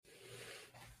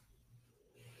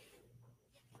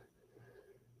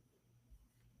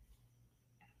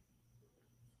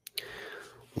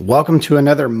Welcome to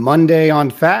another Monday on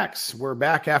Facts. We're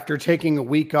back after taking a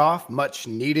week off, much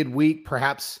needed week,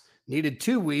 perhaps needed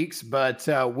 2 weeks, but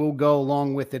we'll go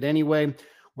along with it anyway.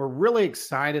 We're really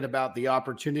excited about the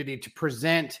opportunity to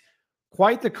present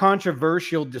quite the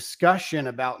controversial discussion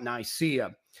about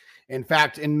Nicaea. In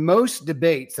fact, in most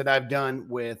debates that I've done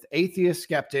with atheist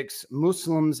skeptics,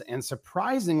 Muslims, and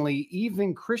surprisingly,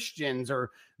 even Christians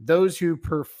or those who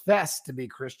profess to be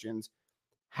Christians,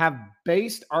 have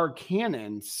based our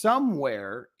canon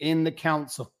somewhere in the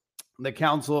Council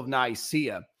of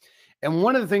Nicaea. And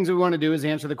one of the things we want to do is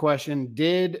answer the question,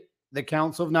 did the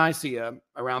Council of Nicaea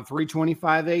around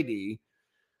 325 AD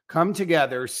come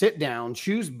together, sit down,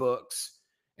 choose books,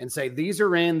 and say, these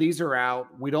are in, these are out,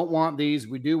 we don't want these,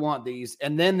 we do want these.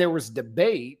 And then there was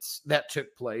debates that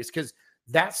took place, because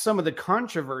that's some of the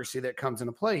controversy that comes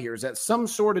into play here, is that some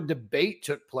sort of debate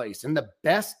took place and the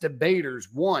best debaters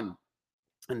won.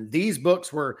 And these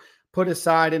books were put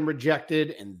aside and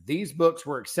rejected, and these books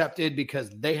were accepted because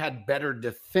they had better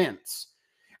defense.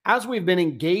 As we've been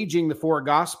engaging the four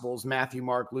Gospels, Matthew,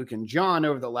 Mark, Luke, and John,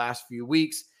 over the last few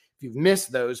weeks, if you've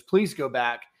missed those, please go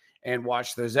back and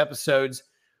watch those episodes.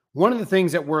 One of the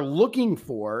things that we're looking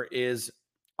for is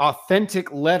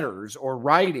authentic letters or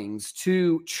writings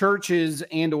to churches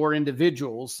and or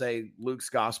individuals, say Luke's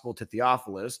Gospel to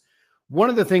Theophilus. One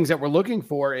of the things that we're looking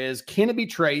for is, can it be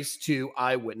traced to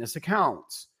eyewitness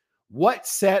accounts? What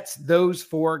sets those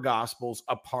four Gospels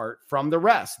apart from the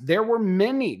rest? There were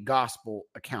many gospel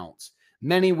accounts,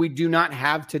 many we do not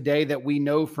have today that we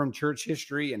know from church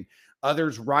history and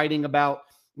others writing about,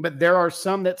 but there are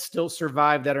some that still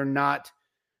survive that are not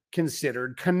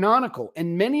considered canonical.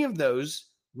 And many of those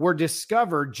were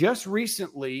discovered just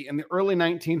recently in the early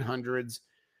 1900s.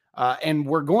 And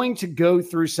we're going to go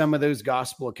through some of those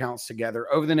gospel accounts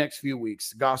together over the next few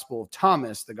weeks. The Gospel of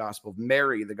Thomas, the Gospel of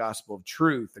Mary, the Gospel of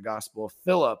Truth, the Gospel of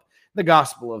Philip, the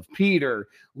Gospel of Peter,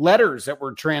 letters that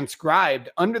were transcribed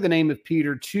under the name of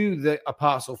Peter to the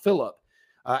Apostle Philip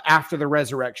after the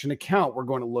resurrection account. We're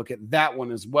going to look at that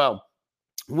one as well.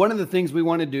 One of the things we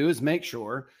want to do is make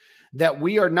sure that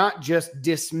we are not just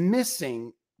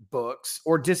dismissing books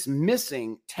or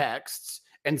dismissing texts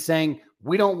and saying,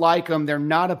 we don't like them, they're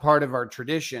not a part of our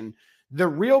tradition. The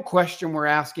real question we're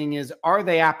asking is, are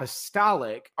they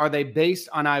apostolic? Are they based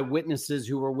on eyewitnesses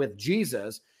who were with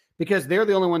Jesus? Because they're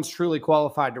the only ones truly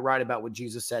qualified to write about what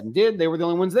Jesus said and did. They were the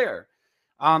only ones there.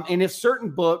 And if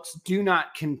certain books do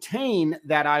not contain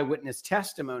that eyewitness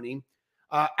testimony,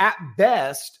 at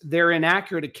best, they're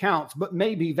inaccurate accounts, but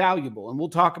may be valuable. And we'll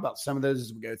talk about some of those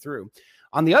as we go through.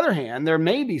 On the other hand, there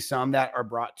may be some that are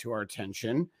brought to our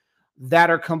attention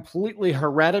that are completely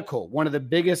heretical. One of the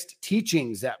biggest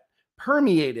teachings that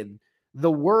permeated the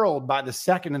world by the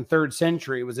 2nd and 3rd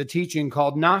century was a teaching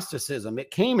called Gnosticism. It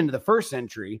came into the 1st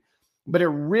century, but it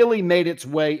really made its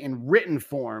way in written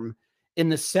form in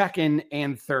the 2nd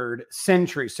and 3rd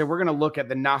century. So we're going to look at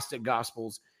the Gnostic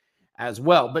Gospels as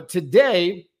well. But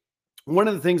today, one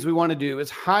of the things we want to do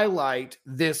is highlight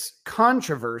this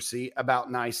controversy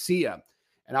about Nicaea.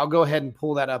 And I'll go ahead and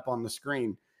pull that up on the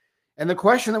screen. And the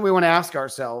question that we want to ask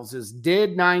ourselves is,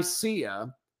 did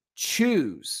Nicaea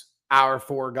choose our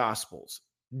four Gospels?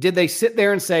 Did they sit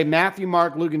there and say, Matthew,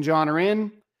 Mark, Luke, and John are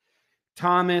in,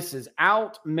 Thomas is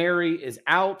out, Mary is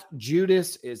out,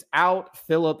 Judas is out,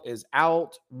 Philip is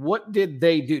out? What did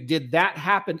they do? Did that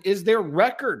happen? Is there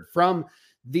record from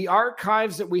the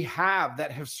archives that we have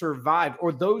that have survived,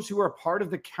 or those who are part of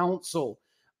the Council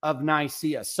of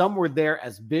Nicaea? Some were there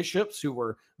as bishops who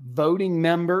were voting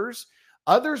members.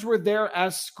 Others were there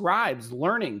as scribes,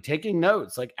 learning, taking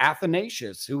notes, like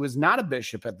Athanasius, who was not a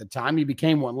bishop at the time. He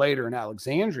became one later in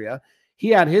Alexandria. He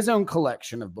had his own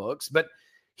collection of books, but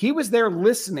he was there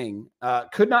listening,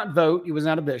 could not vote. He was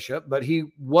not a bishop, but he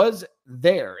was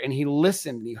there and he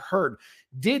listened and he heard.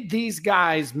 Did these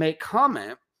guys make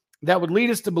comment that would lead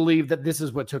us to believe that this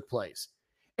is what took place?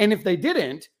 And if they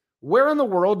didn't, where in the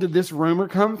world did this rumor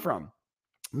come from?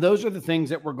 Those are the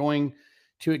things that we're going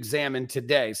to examine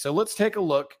today. So let's take a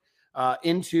look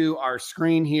into our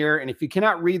screen here. And if you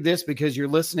cannot read this because you're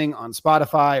listening on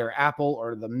Spotify or Apple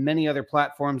or the many other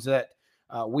platforms that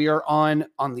we are on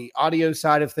the audio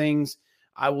side of things,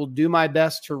 I will do my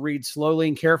best to read slowly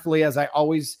and carefully, as I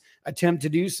always attempt to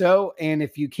do so. And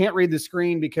if you can't read the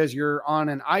screen because you're on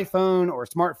an iPhone or a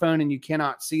smartphone and you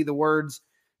cannot see the words,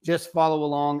 just follow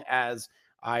along as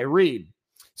I read.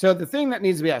 So the thing that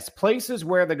needs to be asked, places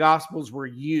where the Gospels were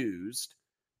used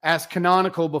as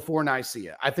canonical before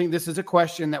Nicaea. I think this is a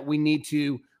question that we need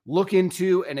to look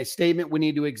into and a statement we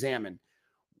need to examine.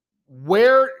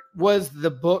 where was the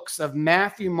books of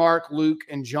Matthew, Mark, Luke,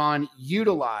 and John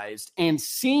utilized and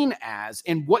seen as,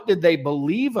 and what did they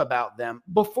believe about them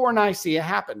before Nicaea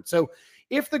happened? So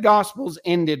if the Gospels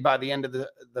ended by the end of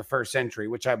the first century,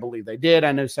 which I believe they did,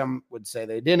 I know some would say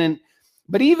they didn't,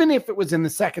 but even if it was in the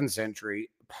second century,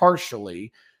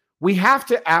 partially, we have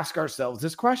to ask ourselves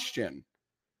this question.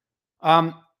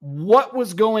 What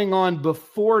was going on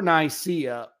before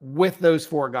Nicaea with those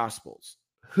four Gospels?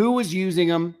 Who was using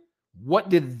them? What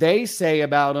did they say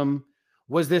about them?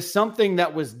 Was this something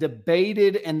that was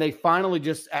debated and they finally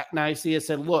just at Nicaea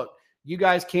said, look, you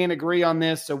guys can't agree on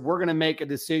this, so we're going to make a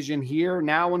decision here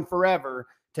now and forever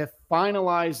to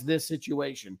finalize this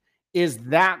situation? Is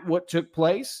that what took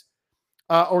place?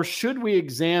 Or should we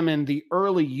examine the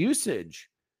early usage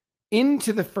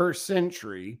into the first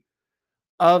century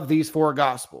of these four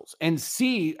Gospels and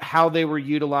see how they were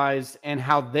utilized and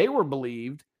how they were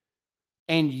believed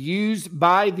and used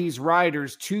by these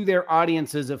writers to their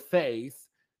audiences of faith,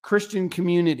 Christian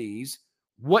communities?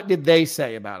 What did they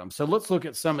say about them? So let's look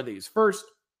at some of these. First,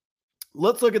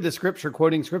 let's look at the scripture,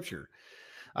 quoting scripture.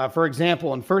 For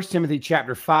example, in 1 Timothy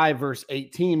chapter 5, verse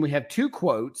 18, we have two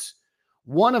quotes,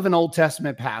 one of an Old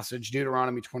Testament passage,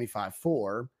 Deuteronomy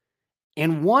 25:4,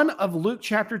 and one of Luke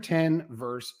chapter 10,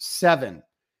 verse 7.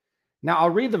 Now, I'll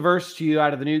read the verse to you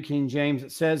out of the New King James.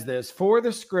 It says this, for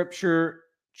the scripture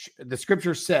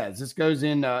says, this goes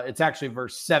in, it's actually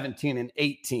verse 17 and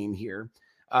 18 here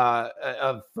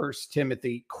of 1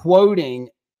 Timothy, quoting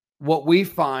what we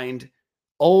find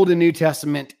Old and New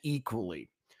Testament equally.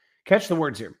 Catch the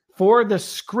words here. For the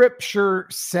scripture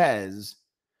says,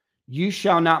 you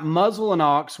shall not muzzle an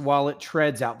ox while it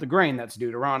treads out the grain. That's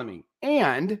Deuteronomy.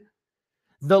 And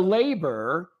the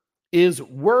laborer is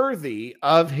worthy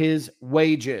of his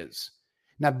wages.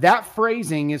 Now, that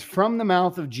phrasing is from the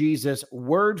mouth of Jesus,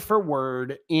 word for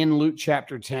word, in Luke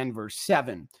chapter 10, verse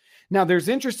 7. Now, there's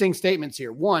interesting statements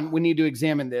here. One, we need to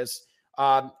examine this.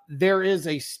 There is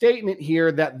a statement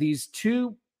here that these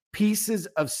two pieces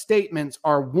of statements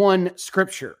are one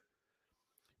scripture.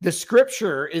 The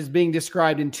scripture is being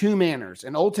described in two manners,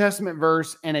 an Old Testament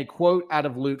verse and a quote out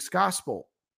of Luke's gospel.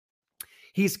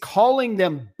 He's calling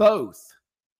them both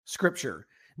scripture.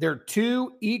 They're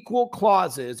two equal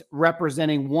clauses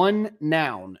representing one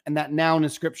noun, and that noun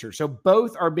is scripture. So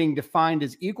both are being defined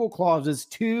as equal clauses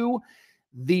to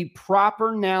the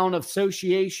proper noun of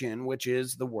association, which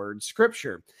is the word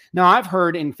scripture. Now, I've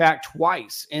heard, in fact,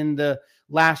 twice in the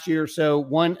last year or so,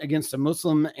 one against a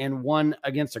Muslim and one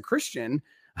against a Christian,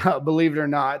 believe it or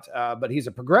not, but he's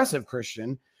a progressive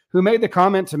Christian, who made the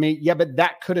comment to me, yeah, but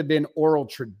that could have been oral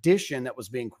tradition that was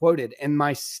being quoted. And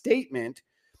my statement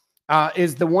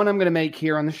is the one I'm going to make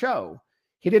here on the show.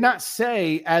 He did not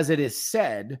say, as it is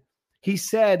said. He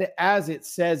said, as it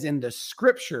says in the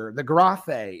scripture. The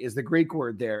graphe is the Greek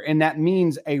word there, and that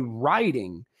means a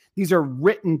writing. These are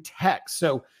written texts.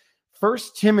 So 1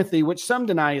 Timothy, which some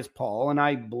deny is Paul, and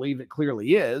I believe it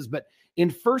clearly is, but in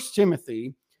 1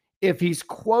 Timothy, if he's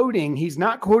quoting, he's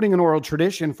not quoting an oral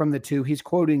tradition from the two. He's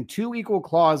quoting two equal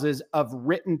clauses of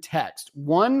written text,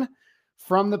 one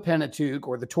from the Pentateuch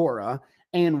or the Torah,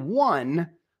 and one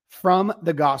from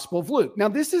the Gospel of Luke. Now,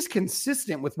 this is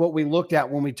consistent with what we looked at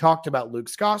when we talked about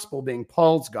Luke's gospel being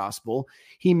Paul's gospel.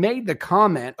 He made the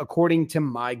comment, according to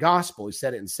my gospel. He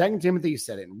said it in 2 Timothy, he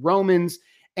said it in Romans,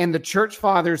 and the church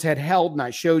fathers had held, and I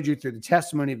showed you through the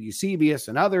testimony of Eusebius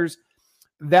and others,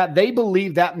 that they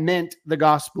believed that meant the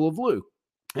Gospel of Luke.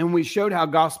 And we showed how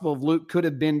Gospel of Luke could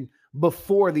have been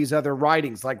before these other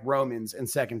writings like Romans and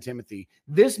 2 Timothy.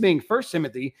 This being 1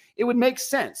 Timothy, it would make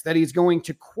sense that he's going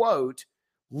to quote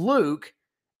Luke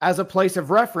as a place of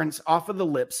reference off of the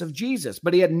lips of Jesus.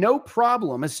 But he had no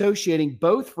problem associating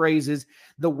both phrases,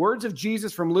 the words of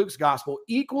Jesus from Luke's gospel,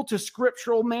 equal to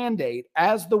scriptural mandate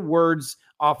as the words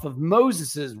off of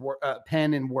Moses's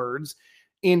pen and words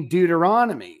in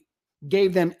Deuteronomy.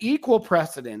 Gave them equal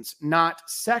precedence, not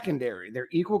secondary. They're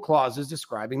equal clauses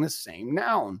describing the same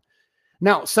noun.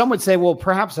 Now, some would say, well,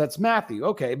 perhaps that's Matthew.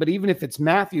 Okay, but even if it's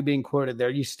Matthew being quoted there,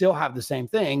 you still have the same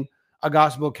thing. A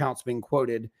gospel account's being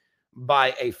quoted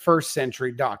by a first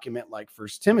century document like 1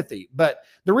 Timothy. But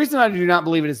the reason I do not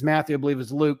believe it is Matthew, I believe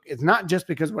it's Luke, is not just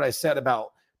because of what I said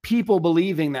about people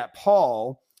believing that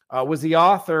Paul was the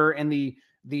author and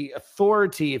the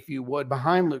authority, if you would,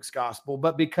 behind Luke's gospel,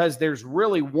 but because there's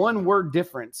really one word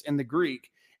difference in the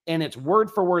Greek, and it's word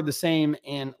for word the same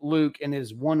in Luke, and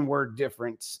is one word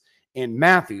difference in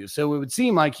Matthew. So it would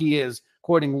seem like he is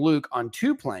quoting Luke on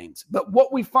two planes. But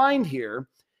what we find here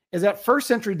is that first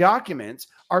century documents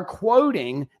are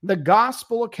quoting the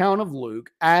gospel account of Luke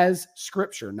as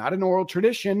scripture, not an oral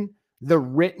tradition. The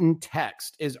written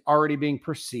text is already being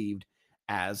perceived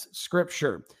as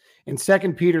Scripture. In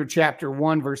 2 Peter chapter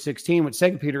 1, verse 16, which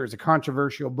 2 Peter is a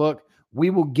controversial book, we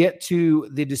will get to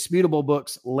the disputable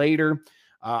books later.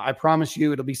 I promise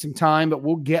you it'll be some time, but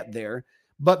we'll get there.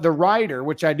 But the writer,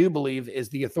 which I do believe is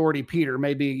the authority Peter,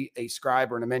 maybe a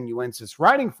scribe or an amanuensis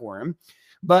writing for him,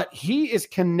 but he is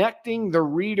connecting the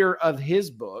reader of his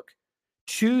book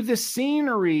to the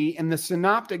scenery in the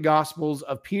synoptic gospels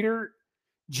of Peter,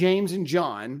 James, and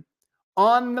John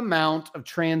on the Mount of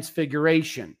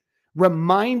Transfiguration,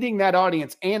 reminding that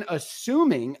audience and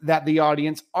assuming that the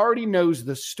audience already knows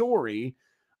the story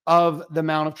of the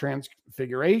Mount of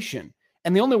Transfiguration.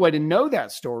 And the only way to know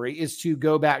that story is to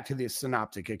go back to the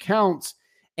synoptic accounts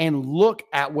and look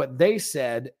at what they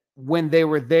said when they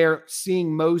were there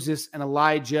seeing Moses and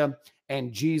Elijah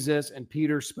and Jesus, and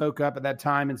Peter spoke up at that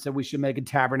time and said we should make a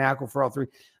tabernacle for all three.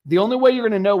 The only way you're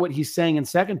going to know what he's saying in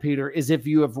 2 Peter is if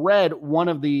you have read one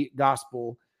of the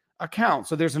gospel accounts.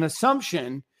 So there's an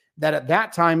assumption that at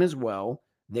that time as well,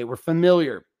 they were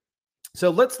familiar. So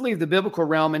let's leave the biblical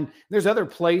realm, and there's other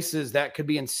places that could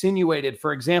be insinuated.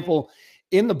 For example,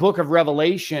 in the book of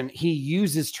Revelation, he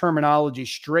uses terminology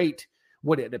straight,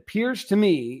 what it appears to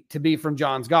me to be from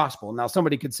John's gospel. Now,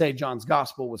 somebody could say John's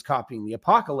gospel was copying the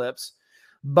Apocalypse,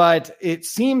 but it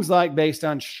seems like based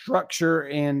on structure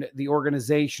and the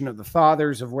organization of the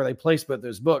fathers of where they place both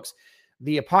those books,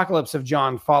 the Apocalypse of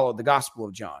John followed the Gospel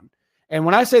of John. And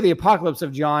when I say the Apocalypse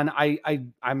of John,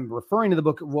 I'm referring to the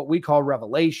book of what we call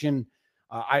Revelation.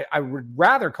 I would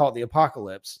rather call it the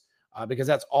Apocalypse because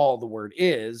that's all the word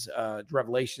is.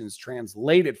 Revelation is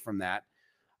translated from that.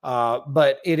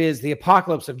 But it is the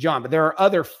Apocalypse of John. But there are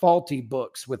other faulty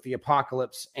books with the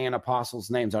Apocalypse and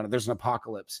apostles' names on it. There's an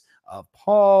Apocalypse of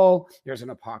Paul. There's an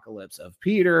Apocalypse of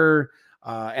Peter.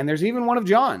 And there's even one of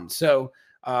John. So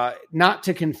not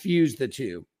to confuse the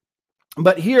two.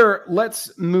 But here,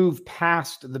 let's move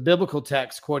past the biblical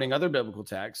text, quoting other biblical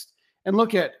texts, and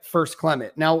look at First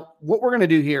Clement. Now, what we're going to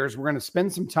do here is we're going to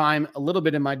spend some time a little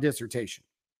bit in my dissertation,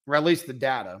 or at least the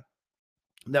data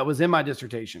that was in my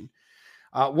dissertation.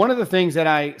 One of the things that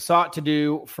I sought to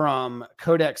do from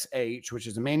Codex H, which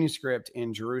is a manuscript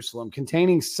in Jerusalem,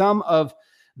 containing some of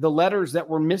the letters that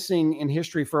were missing in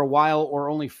history for a while or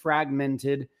only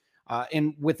fragmented.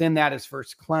 And within that is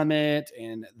First Clement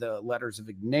and the letters of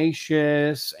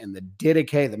Ignatius and the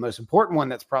Didache. The most important one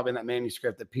that's probably in that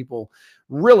manuscript that people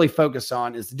really focus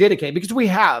on is the Didache, because we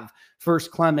have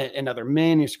First Clement in other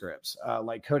manuscripts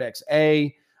like Codex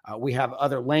A. We have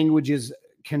other languages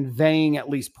conveying at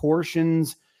least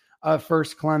portions of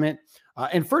First Clement.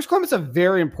 And First Clement's a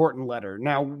very important letter.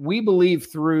 Now, we believe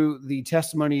through the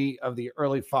testimony of the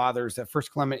early fathers that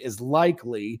First Clement is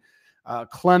likely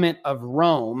Clement of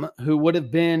Rome, who would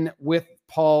have been with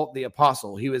Paul the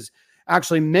Apostle. He was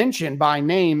actually mentioned by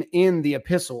name in the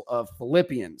epistle of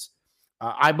Philippians.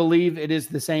 I believe it is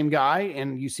the same guy,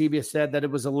 and Eusebius said that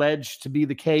it was alleged to be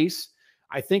the case.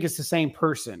 I think it's the same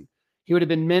person. He would have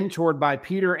been mentored by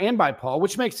Peter and by Paul,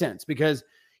 which makes sense because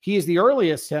he is the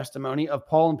earliest testimony of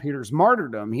Paul and Peter's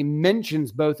martyrdom. He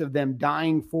mentions both of them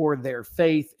dying for their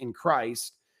faith in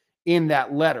Christ in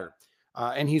that letter.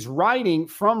 And he's writing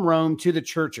from Rome to the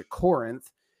church at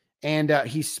Corinth. And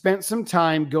he spent some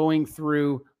time going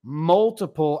through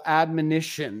multiple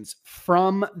admonitions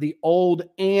from the Old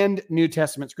and New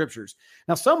Testament scriptures.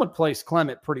 Now, some would place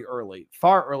Clement pretty early,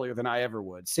 far earlier than I ever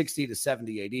would, 60 to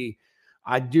 70 AD.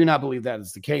 I do not believe that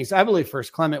is the case. I believe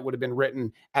First Clement would have been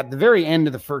written at the very end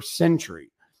of the first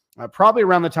century, probably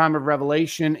around the time of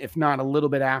Revelation, if not a little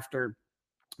bit after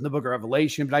the book of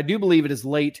Revelation. But I do believe it is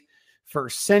late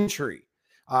first century.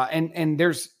 And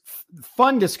there's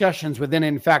fun discussions within.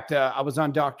 In fact, I was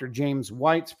on Dr. James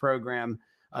White's program,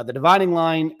 The Dividing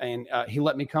Line, and he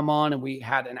let me come on, and we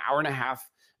had an hour and a half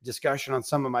discussion on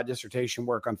some of my dissertation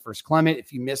work on First Clement.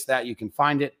 If you missed that, you can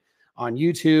find it on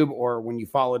YouTube or when you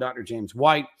follow Dr. James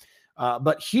White.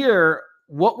 But here,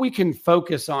 what we can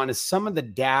focus on is some of the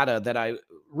data that I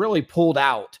really pulled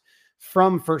out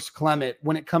from First Clement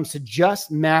when it comes to just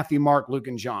Matthew, Mark, Luke,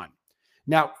 and John.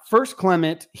 Now, First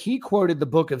Clement, he quoted the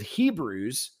book of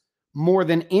Hebrews more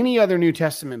than any other New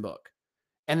Testament book.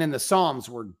 And then the Psalms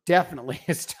were definitely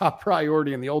his top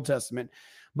priority in the Old Testament.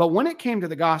 But when it came to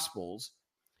the Gospels,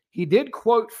 he did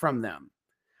quote from them.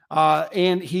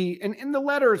 And the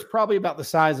letter is probably about the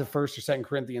size of 1st or 2nd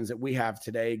Corinthians that we have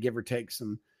today, give or take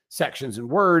some sections and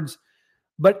words.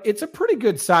 But it's a pretty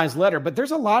good sized letter, but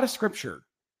there's a lot of scripture.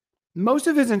 Most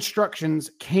of his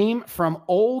instructions came from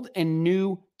Old and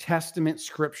New Testament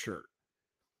scripture.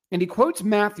 And he quotes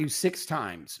Matthew 6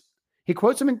 times. He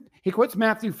quotes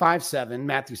Matthew 5:7,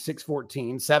 Matthew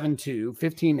 6:14, 7:2,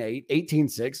 15:8,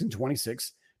 18:6, and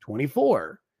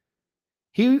 26:24.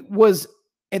 He was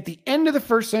at the end of the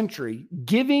first century,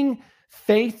 giving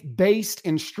faith-based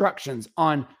instructions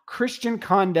on Christian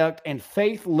conduct and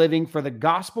faith living for the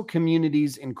gospel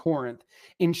communities in Corinth,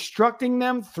 instructing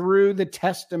them through the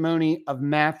testimony of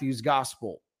Matthew's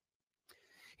gospel.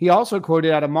 He also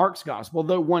quoted out of Mark's gospel,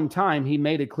 though one time he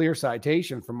made a clear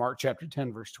citation from Mark chapter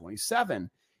 10, verse 27,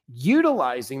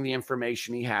 utilizing the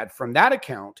information he had from that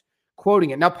account,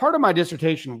 quoting it. Now, part of my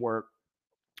dissertation work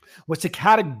was to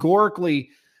categorically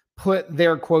put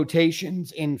their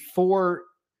quotations in 4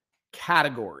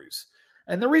 categories.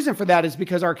 And the reason for that is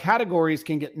because our categories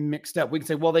can get mixed up. We can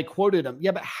say, well, they quoted them.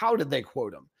 Yeah, but how did they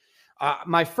quote them?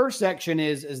 My first section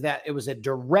is that it was a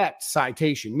direct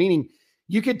citation, meaning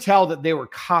you could tell that they were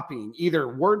copying either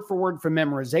word for word from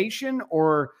memorization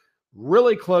or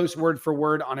really close word for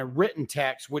word on a written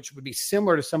text, which would be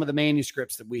similar to some of the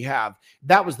manuscripts that we have.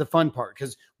 That was the fun part,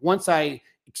 because once I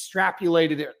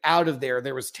extrapolated it out of there,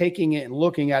 there was taking it and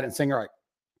looking at it and saying, all right,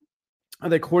 are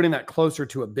they quoting that closer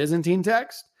to a Byzantine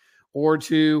text or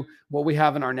to what we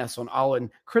have in our Nestle and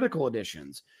Aland critical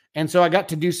editions? And so I got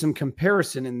to do some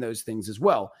comparison in those things as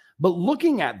well. But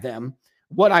looking at them,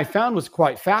 what I found was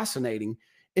quite fascinating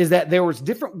is that there was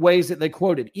different ways that they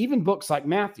quoted. Even books like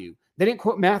Matthew, they didn't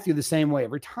quote Matthew the same way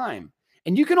every time.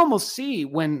 And you can almost see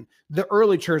when the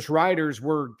early church writers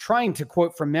were trying to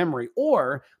quote from memory,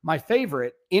 or my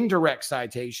favorite, indirect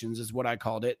citations is what I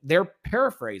called it. They're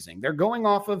paraphrasing. They're going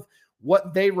off of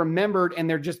what they remembered and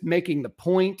they're just making the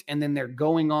point, and then they're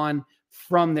going on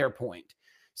from their point.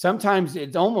 Sometimes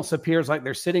it almost appears like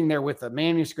they're sitting there with a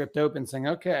manuscript open saying,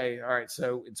 okay, all right,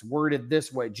 so it's worded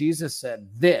this way. Jesus said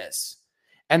this.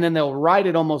 And then they'll write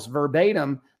it almost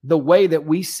verbatim the way that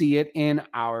we see it in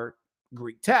our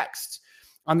Greek texts.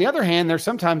 On the other hand, they're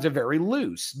sometimes very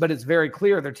loose, but it's very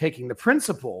clear they're taking the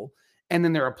principle and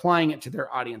then they're applying it to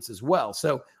their audience as well.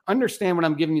 So understand when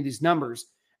I'm giving you these numbers.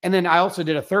 And then I also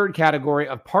did a third category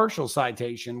of partial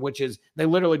citation, which is they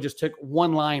literally just took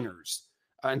one-liners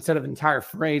instead of entire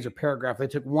phrase or paragraph. They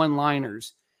took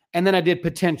one-liners. And then I did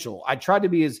potential. I tried to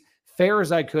be as fair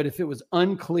as I could. If it was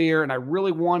unclear and I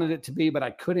really wanted it to be, but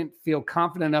I couldn't feel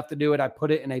confident enough to do it, I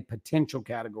put it in a potential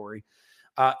category.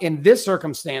 In this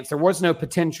circumstance, there was no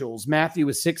potentials. Matthew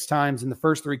was 6 times in the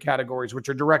first 3 categories, which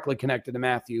are directly connected to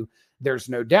Matthew. There's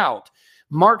no doubt.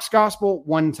 Mark's gospel,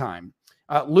 1 time.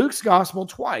 Luke's gospel,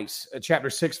 twice. Chapter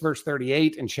 6, verse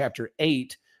 38 and chapter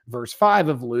 8, verse 5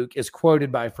 of Luke is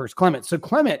quoted by First Clement. So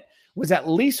Clement was at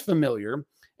least familiar,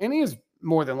 and he is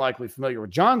more than likely familiar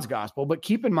with John's gospel, but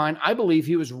keep in mind, I believe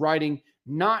he was writing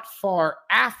not far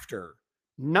after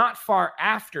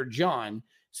John.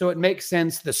 So it makes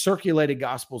sense the circulated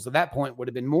gospels at that point would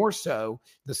have been more so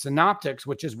the synoptics,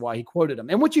 which is why he quoted them.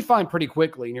 And what you find pretty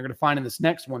quickly, and you're going to find in this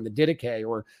next one, the Didache,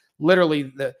 or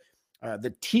literally the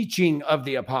teaching of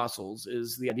the apostles,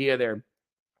 is the idea there,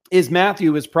 is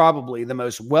Matthew is probably the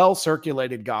most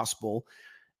well-circulated gospel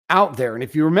out there. And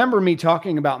if you remember me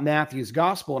talking about Matthew's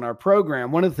gospel in our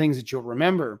program, one of the things that you'll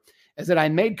remember is that I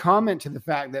made comment to the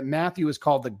fact that Matthew is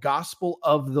called the gospel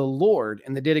of the Lord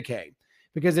in the Didache,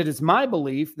 because it is my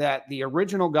belief that the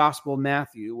original gospel of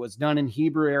Matthew was done in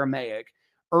Hebrew Aramaic,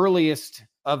 earliest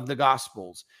of the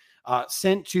gospels,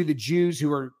 sent to the Jews who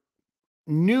were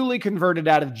newly converted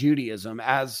out of Judaism,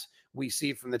 as we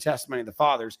see from the testimony of the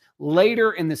fathers,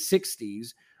 later in the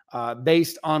 60s,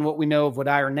 based on what we know of what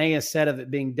Irenaeus said of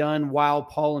it being done while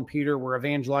Paul and Peter were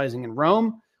evangelizing in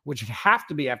Rome, which would have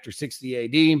to be after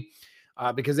 60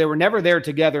 AD, because they were never there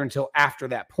together until after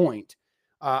that point.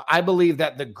 I believe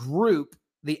that the group,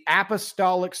 the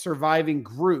apostolic surviving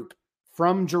group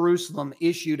from Jerusalem,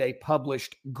 issued a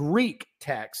published Greek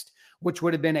text, which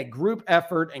would have been a group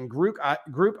effort and group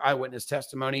eyewitness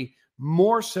testimony,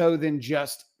 more so than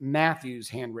just Matthew's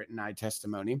handwritten eye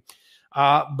testimony.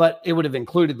 But it would have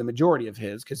included the majority of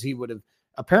his, because he would have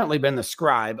apparently been the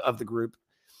scribe of the group.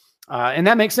 And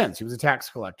that makes sense. He was a tax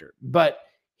collector. But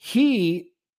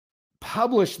he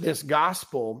published this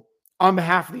gospel on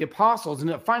behalf of the apostles.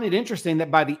 And I find it interesting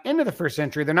that by the end of the first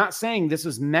century, they're not saying this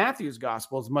is Matthew's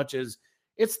gospel as much as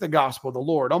it's the gospel of the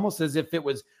Lord, almost as if it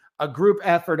was a group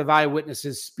effort of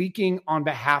eyewitnesses speaking on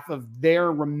behalf of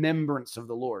their remembrance of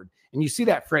the Lord. And you see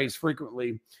that phrase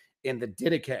frequently in the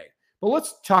Didache. But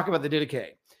let's talk about the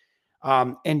Didache.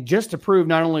 And just to prove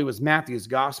not only was Matthew's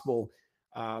gospel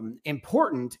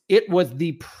important, it was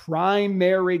the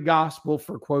primary gospel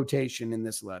for quotation in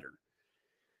this letter.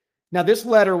 Now, this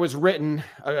letter was written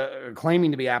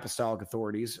claiming to be apostolic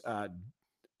authorities.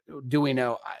 Do we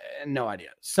know? No idea.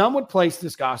 Some would place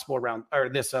this gospel around, or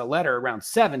this letter around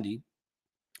 70.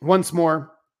 Once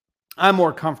more, I'm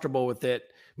more comfortable with it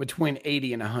between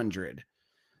 80 and 100.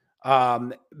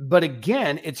 But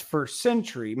again, it's first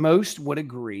century. Most would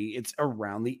agree it's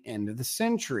around the end of the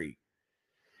century.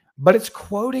 But it's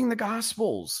quoting the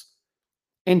Gospels.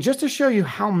 And just to show you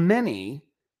how many,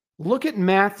 look at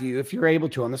Matthew, if you're able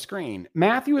to, on the screen.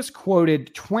 Matthew is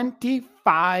quoted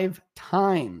 25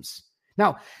 times.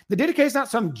 Now, the Didache is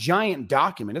not some giant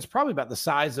document. It's probably about the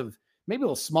size of, maybe a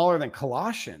little smaller than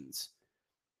Colossians.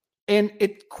 And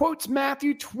it quotes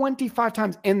Matthew 25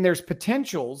 times. And there's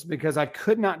potentials because I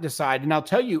could not decide. And I'll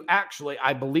tell you, actually,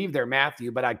 I believe they're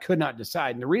Matthew, but I could not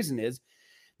decide. And the reason is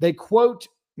they quote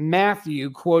Matthew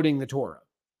quoting the Torah.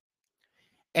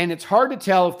 And it's hard to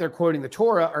tell if they're quoting the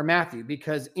Torah or Matthew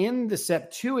because in the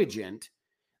Septuagint,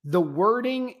 the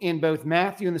wording in both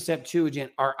Matthew and the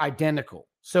Septuagint are identical.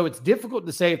 So it's difficult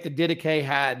to say if the Didache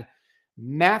had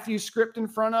Matthew's script in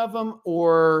front of them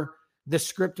or the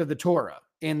script of the Torah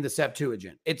in the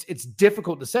Septuagint. It's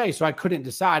difficult to say, so I couldn't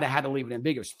decide. I had to leave it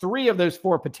ambiguous. 3 of those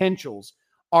 4 potentials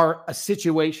are a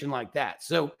situation like that.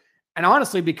 So, and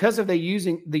honestly, because of the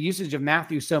usage of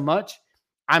Matthew so much,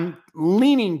 I'm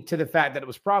leaning to the fact that it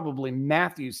was probably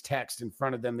Matthew's text in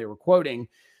front of them they were quoting,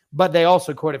 but they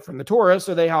also quoted from the Torah,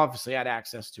 so they obviously had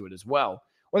access to it as well.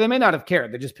 Or they may not have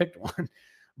cared. They just picked one.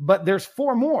 But there's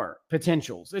 4 more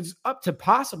potentials. It's up to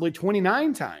possibly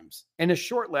 29 times. In a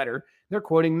short letter, they're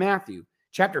quoting Matthew.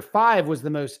 Chapter 5 was the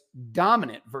most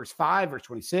dominant. Verse 5, verse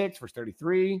 26, verse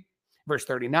 33, verse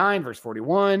 39, verse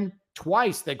 41.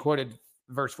 Twice they quoted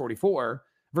verse 44,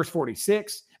 verse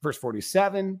 46, verse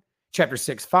 47, chapter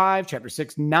 6, 5, chapter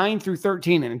 6, 9 through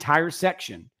 13, an entire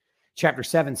section. Chapter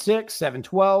 7, 6, 7,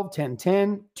 12, 10,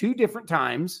 10, 2 different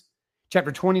times.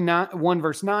 Chapter 29, 1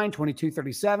 verse 9, 22,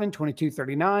 37, 22,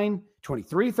 39,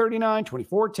 23, 39,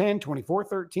 24, 10, 24,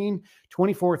 13,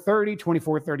 24, 30,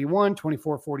 24, 31,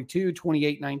 24, 42,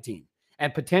 28, 19,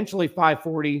 and potentially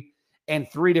 540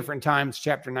 and 3 different times,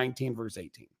 chapter 19, verse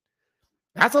 18.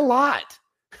 That's a lot.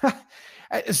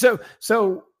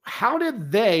 So how did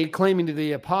they, claiming to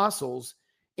the apostles,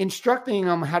 instructing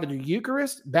them how to do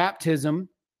Eucharist, baptism,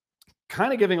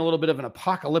 kind of giving a little bit of an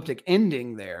apocalyptic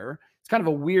ending there? It's kind of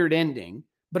a weird ending,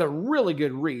 but a really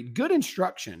good read. Good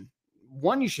instruction.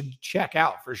 One you should check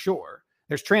out for sure.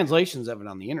 There's translations of it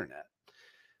on the internet.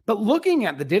 But looking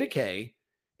at the Didache,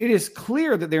 it is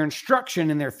clear that their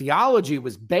instruction and their theology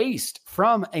was based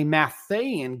from a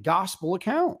Matthean gospel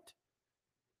account.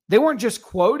 They weren't just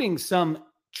quoting some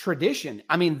tradition.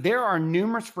 I mean, there are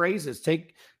numerous phrases.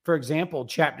 Take, for example,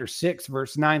 chapter 6,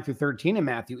 verse 9 through 13 in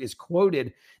Matthew is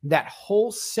quoted that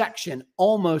whole section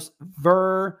almost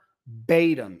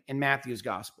verbatim in Matthew's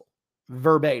gospel.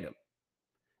 Verbatim.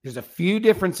 There's a few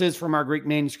differences from our Greek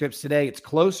manuscripts today. It's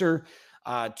closer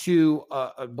to,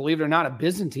 believe it or not, a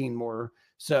Byzantine more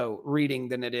so reading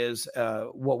than it is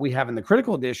what we have in the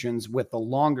critical editions with the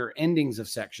longer endings of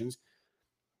sections.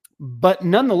 But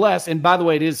nonetheless, and by the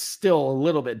way, it is still a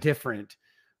little bit different,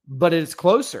 but it's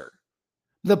closer.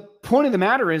 The point of the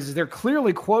matter is they're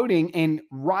clearly quoting and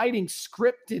writing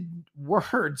scripted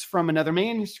words from another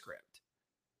manuscript.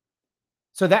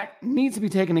 So that needs to be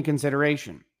taken into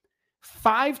consideration.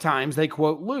 5 times they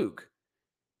quote Luke.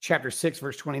 Chapter 6,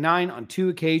 verse 29 on 2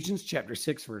 occasions, chapter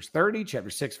 6, verse 30, chapter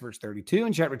 6, verse 32,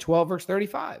 and chapter 12, verse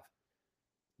 35.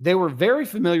 They were very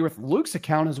familiar with Luke's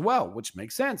account as well, which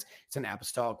makes sense. It's an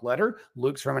apostolic letter.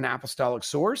 Luke's from an apostolic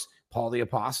source, Paul the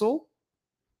apostle.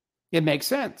 It makes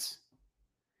sense.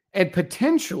 And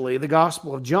potentially the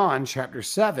Gospel of John, chapter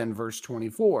 7, verse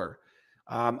 24.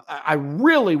 I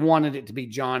really wanted it to be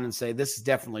John and say this is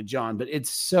definitely John, but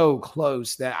it's so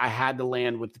close that I had to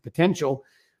land with the potential.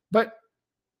 But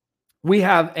we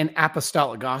have an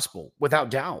apostolic gospel, without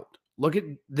doubt. Look at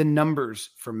the numbers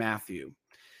for Matthew.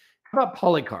 How about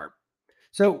Polycarp?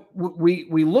 So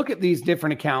we look at these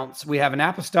different accounts. We have an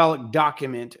apostolic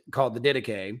document called the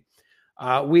Didache.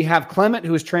 We have Clement,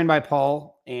 who was trained by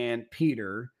Paul and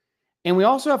Peter. And we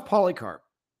also have Polycarp.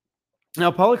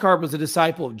 Now, Polycarp was a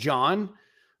disciple of John.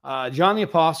 John the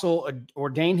Apostle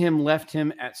ordained him, left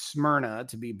him at Smyrna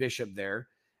to be bishop there.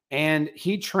 And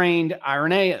he trained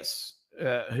Irenaeus,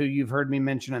 who you've heard me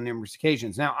mention on numerous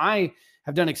occasions. Now, I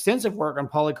have done extensive work on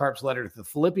Polycarp's letter to the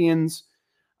Philippians.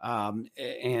 I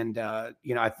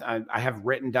have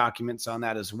written documents on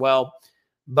that as well.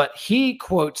 But he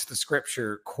quotes the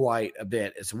scripture quite a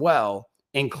bit as well,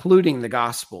 including the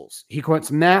Gospels. He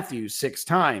quotes Matthew 6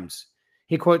 times.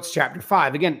 He quotes chapter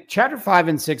 5. Again, chapter 5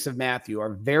 and 6 of Matthew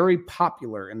are very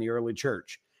popular in the early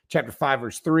church. Chapter 5,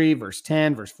 verse 3, verse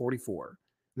 10, verse 44.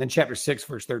 And then chapter 6,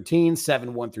 verse 13,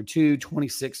 7, 1 through 2,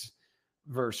 26,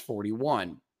 verse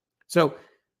 41. So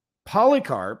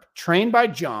Polycarp, trained by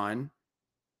John,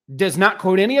 does not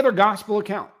quote any other gospel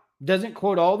account. doesn't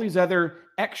quote all these other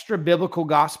extra biblical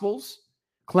gospels.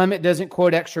 Clement doesn't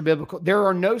quote extra biblical. There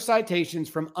are no citations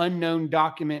from unknown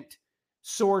document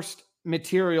sourced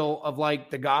material of like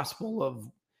the gospel of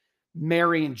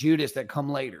Mary and Judas that come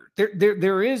later.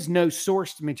 There is no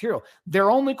sourced material.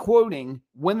 They're only quoting,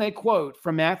 when they quote,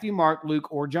 from Matthew, Mark,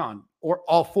 Luke, or John, or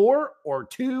all four, or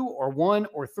two, or one,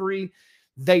 or three.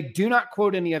 They do not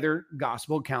quote any other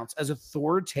gospel accounts as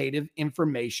authoritative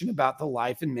information about the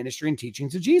life and ministry and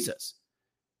teachings of Jesus.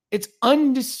 It's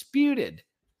undisputed.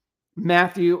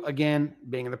 Matthew, again,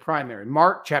 being the primary.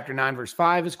 Mark chapter 9, verse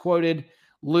 5 is quoted.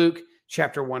 Luke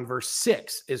chapter 1, verse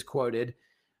 6 is quoted.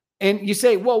 And you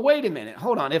say, well, wait a minute.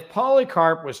 Hold on. If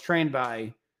Polycarp was trained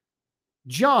by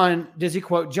John, does he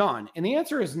quote John? And the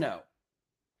answer is no.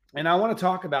 And I want to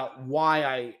talk about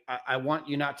why I want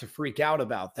you not to freak out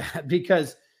about that,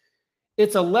 because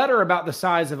it's a letter about the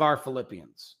size of our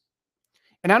Philippians.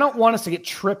 And I don't want us to get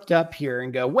tripped up here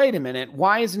and go, wait a minute,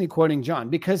 why isn't he quoting John?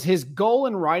 Because his goal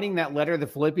in writing that letter to the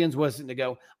Philippians wasn't to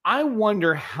go, I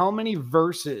wonder how many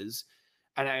verses,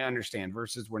 and I understand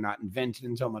verses were not invented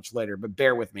until much later, but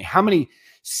bear with me. How many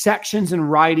sections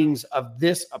and writings of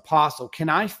this apostle can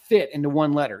I fit into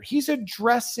one letter? He's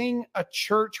addressing a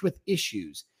church with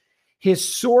issues.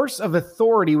 His source of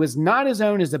authority was not his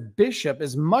own as a bishop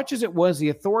as much as it was the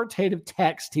authoritative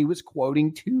text he was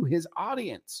quoting to his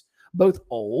audience, both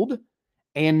Old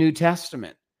and New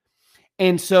Testament.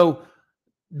 And so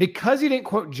because he didn't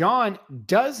quote John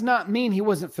does not mean he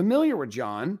wasn't familiar with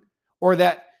John, or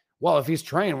that, well, if he's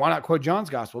trained, why not quote John's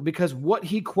gospel? Because what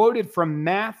he quoted from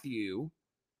Matthew,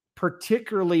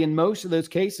 particularly in most of those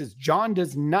cases, John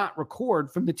does not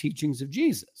record from the teachings of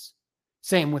Jesus.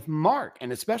 Same with Mark,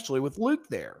 and especially with Luke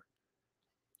there.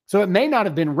 So it may not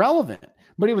have been relevant,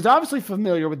 but he was obviously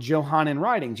familiar with Johannine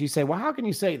writings. You say, well, how can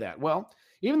you say that? Well,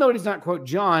 even though he does not quote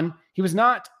John, he was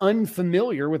not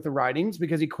unfamiliar with the writings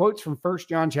because he quotes from 1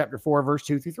 John chapter 4, verse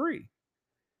 2 through 3.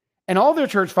 And all their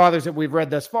church fathers that we've read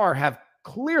thus far have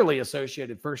clearly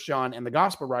associated 1 John and the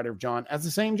gospel writer of John as the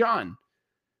same John.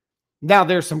 Now,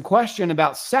 there's some question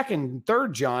about 2nd and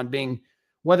 3rd John being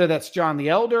whether that's John the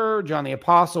Elder, John the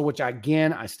Apostle, which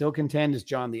again, I still contend is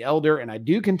John the Elder, and I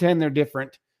do contend they're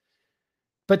different,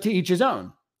 but to each his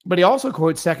own. But he also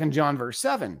quotes 2 John verse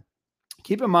 7.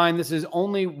 Keep in mind, this is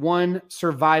only one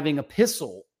surviving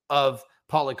epistle of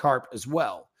Polycarp as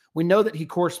well. We know that he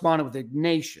corresponded with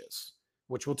Ignatius,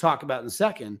 which we'll talk about in a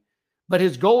second, but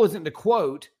his goal isn't to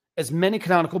quote as many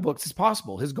canonical books as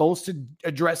possible. His goal is to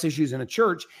address issues in a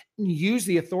church and use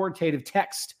the authoritative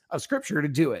text of Scripture to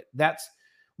do it. That's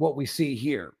what we see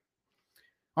here.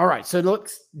 All right, so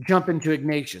let's jump into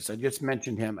Ignatius. I just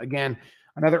mentioned him. Again,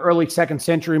 another early 2nd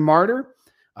century martyr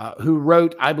who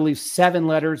wrote, I believe, 7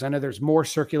 letters. I know there's more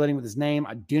circulating with his name.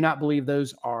 I do not believe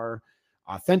those are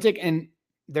authentic. And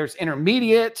there's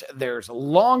intermediate, there's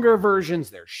longer versions,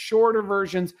 there's shorter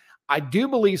versions. I do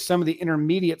believe some of the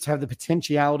intermediates have the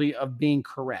potentiality of being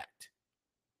correct.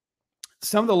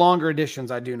 Some of the longer editions,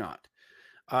 I do not.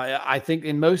 I think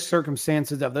in most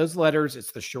circumstances of those letters,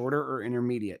 it's the shorter or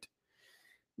intermediate.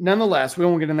 Nonetheless, we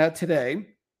won't get into that today.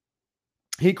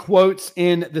 He quotes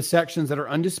in the sections that are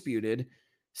undisputed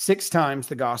 6 times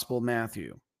the Gospel of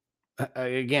Matthew.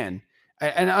 Again,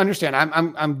 and understand,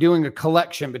 I'm doing a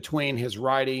collection between his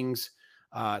writings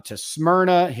to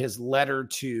Smyrna, his letter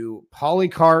to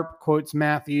Polycarp quotes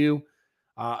Matthew.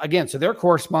 Again, so they're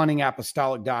corresponding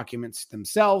apostolic documents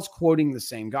themselves, quoting the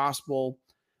same gospel.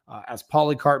 As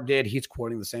Polycarp did, he's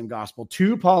quoting the same gospel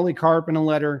to Polycarp in a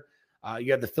letter.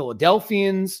 You have the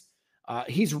Philadelphians.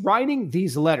 He's writing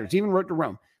these letters, even wrote to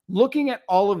Rome. Looking at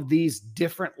all of these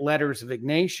different letters of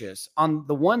Ignatius, on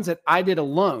the ones that I did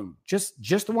alone, just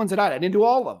the ones that I didn't do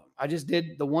all of them. I just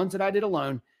did the ones that I did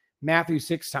alone. Matthew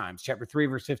 6 times, chapter 3,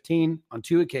 verse 15 on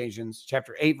 2 occasions,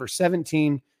 chapter 8, verse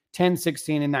 17, 10,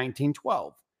 16, and 19,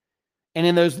 12. And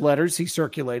in those letters, he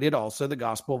circulated also the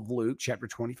Gospel of Luke, chapter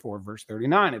 24, verse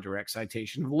 39, a direct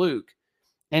citation of Luke.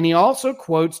 And he also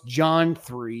quotes John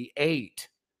 3, 8.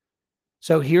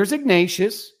 So here's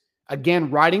Ignatius, again,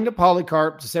 writing to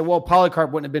Polycarp to say, well,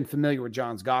 Polycarp wouldn't have been familiar with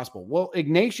John's Gospel. Well,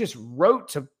 Ignatius wrote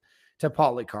to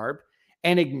Polycarp,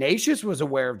 and Ignatius was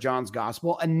aware of John's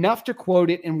Gospel enough to quote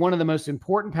it in one of the most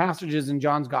important passages in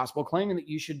John's Gospel, claiming that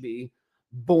you should be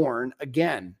born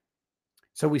again.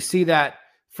 So we see that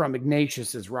from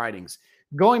Ignatius's writings.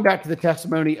 Going back to the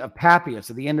testimony of Papias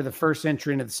at the end of the 1st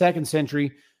century and of the 2nd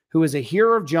century, who was a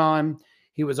hearer of John.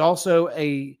 He was also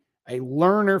a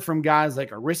learner from guys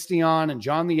like Aristion and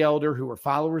John the Elder, who were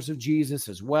followers of Jesus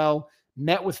as well.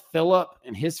 Met with Philip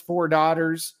and his 4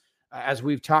 daughters, as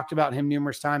we've talked about him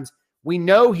numerous times. We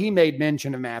know he made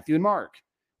mention of Matthew and Mark.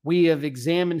 We have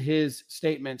examined his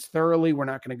statements thoroughly. We're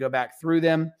not going to go back through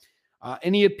them.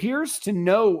 And he appears to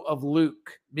know of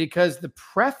Luke because the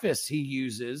preface he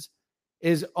uses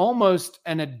is almost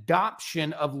an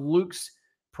adoption of Luke's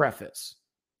preface,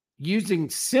 using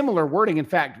similar wording. In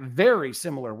fact, very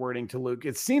similar wording to Luke.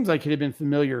 It seems like he had been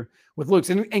familiar with Luke's.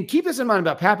 And keep this in mind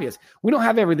about Papias. We don't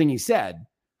have everything he said.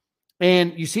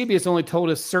 And Eusebius only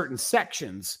told us certain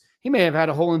sections. He may have had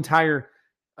a whole entire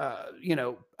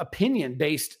opinion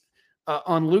based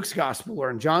on Luke's gospel or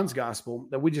in John's gospel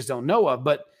that we just don't know of.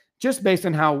 But just based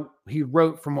on how he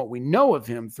wrote from what we know of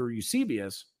him through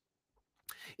Eusebius,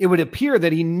 it would appear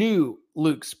that he knew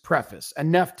Luke's preface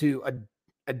enough to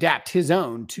adapt his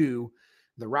own to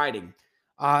the writing.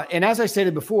 And as I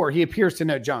stated before, he appears to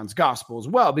know John's gospel as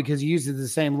well, because he uses the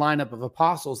same lineup of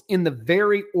apostles in the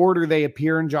very order they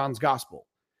appear in John's gospel.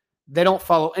 They don't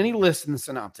follow any list in the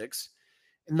synoptics.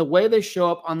 And the way they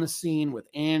show up on the scene with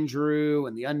Andrew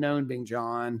and the unknown being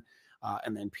John,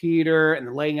 and then Peter, and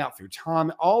then laying out through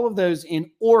Tom, all of those in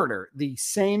order, the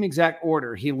same exact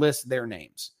order he lists their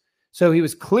names. So he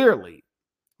was clearly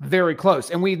very close.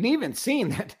 And we've even seen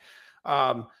that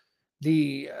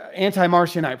the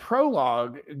anti-Marcionite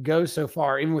prologue goes so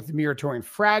far, even with the Muratorian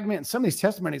fragment and some of these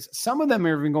testimonies, some of them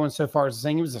are even going so far as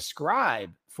saying he was a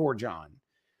scribe for John.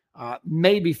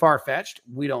 Maybe far-fetched,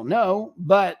 we don't know,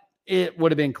 but it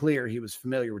would have been clear he was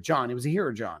familiar with John. He was a hearer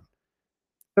of John.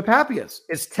 But Papias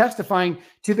is testifying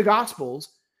to the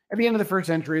Gospels at the end of the first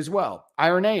century as well.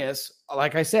 Irenaeus,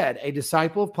 like I said, a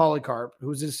disciple of Polycarp, who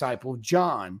was a disciple of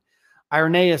John.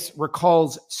 Irenaeus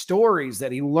recalls stories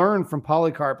that he learned from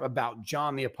Polycarp about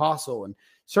John the Apostle and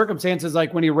circumstances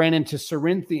like when he ran into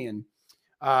Cerinthian,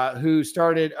 who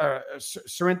started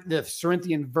the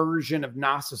Cerinthian version of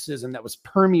Gnosticism that was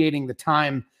permeating the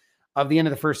time of the end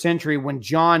of the first century, when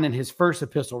John in his first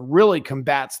epistle really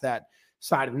combats that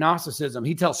side of Gnosticism.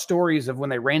 He tells stories of when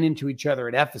they ran into each other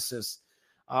at Ephesus.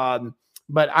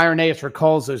 But Irenaeus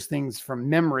recalls those things from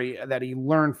memory that he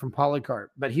learned from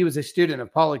Polycarp. But he was a student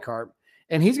of Polycarp.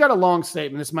 And he's got a long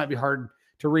statement. This might be hard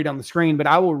to read on the screen, but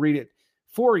I will read it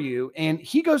for you. And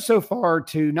he goes so far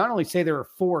to not only say there are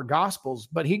 4 gospels,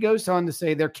 but he goes on to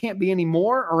say there can't be any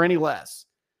more or any less.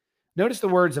 Notice the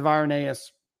words of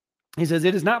Irenaeus. He says,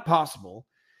 it is not possible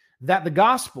that the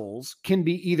gospels can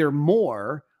be either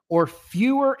more or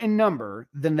fewer in number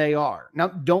than they are. Now,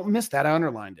 don't miss that. I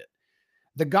underlined it.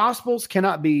 The gospels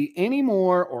cannot be any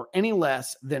more or any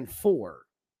less than 4.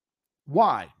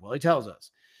 Why? Well, he tells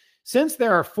us, since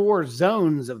there are 4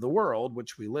 zones of the world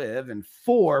which we live and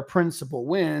 4 principal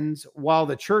winds, while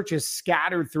the church is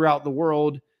scattered throughout the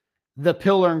world, the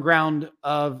pillar and ground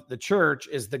of the church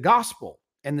is the gospel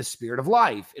and the spirit of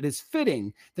life. It is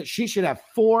fitting that she should have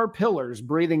 4 pillars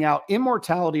breathing out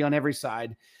immortality on every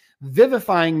side,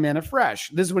 vivifying men afresh.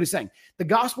 This is what he's saying. The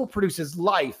gospel produces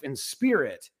life and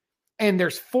spirit. And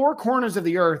there's 4 corners of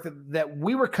the earth that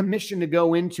we were commissioned to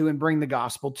go into and bring the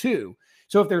gospel to.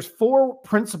 So if there's 4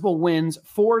 principal winds,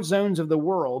 4 zones of the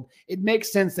world, it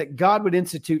makes sense that God would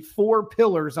institute 4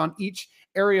 pillars on each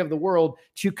area of the world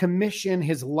to commission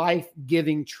his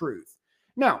life-giving truth.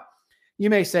 Now, you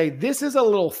may say, this is a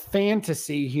little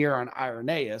fantasy here on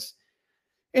Irenaeus.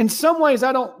 In some ways,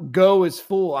 I don't go as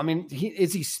full. I mean,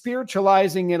 is he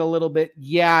spiritualizing it a little bit?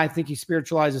 Yeah, I think he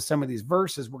spiritualizes some of these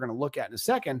verses we're going to look at in a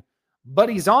second, but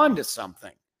he's on to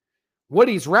something. What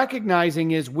he's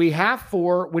recognizing is we have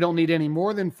 4. We don't need any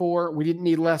more than 4. We didn't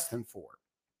need less than 4.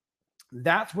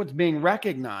 That's what's being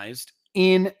recognized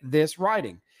in this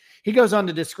writing. He goes on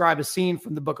to describe a scene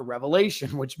from the book of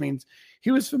Revelation, which means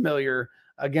he was familiar,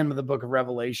 again, with the book of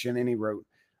Revelation, and he wrote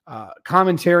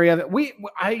commentary of it.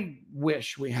 I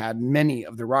wish we had many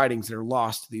of the writings that are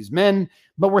lost to these men,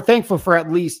 but we're thankful for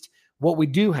at least what we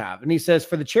do have. And he says,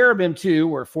 for the cherubim too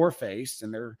were 4-faced,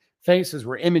 and their faces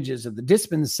were images of the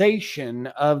dispensation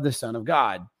of the Son of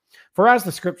God. For as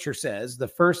the scripture says, the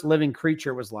first living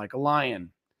creature was like a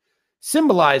lion,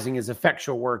 symbolizing his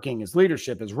effectual working, his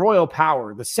leadership, his royal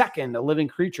power. The second, a living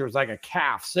creature, was like a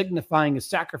calf, signifying his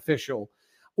sacrificial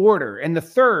order. And the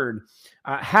third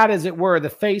had, as it were, the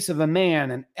face of a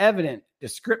man, an evident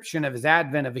description of his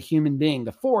advent of a human being.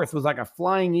 The fourth was like a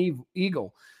flying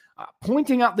eagle,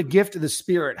 pointing out the gift of the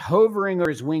Spirit, hovering over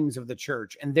his wings of the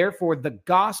church. And therefore, the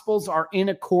Gospels are in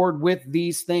accord with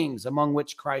these things, among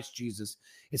which Christ Jesus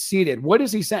is seated. What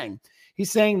is he saying?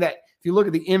 He's saying that if you look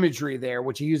at the imagery there,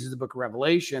 which he uses in the book of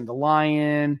Revelation, the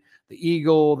lion, the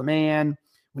eagle, the man,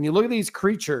 when you look at these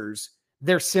creatures,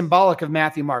 they're symbolic of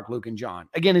Matthew, Mark, Luke, and John.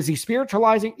 Again, is he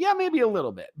spiritualizing? Yeah, maybe a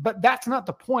little bit, but that's not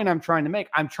the point I'm trying to make.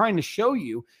 I'm trying to show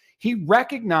you He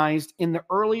recognized in the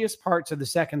earliest parts of the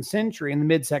second century, in the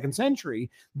mid-second century,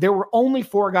 there were only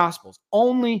 4 gospels,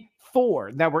 only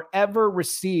 4 that were ever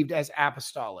received as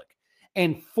apostolic.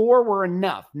 And 4 were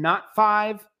enough, not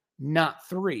 5, not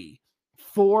 3.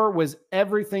 4 was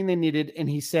everything they needed. And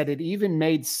he said it even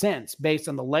made sense based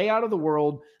on the layout of the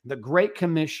world, the Great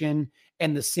Commission,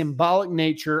 and the symbolic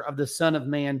nature of the Son of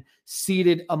Man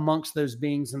seated amongst those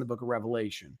beings in the book of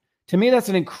Revelation. To me, that's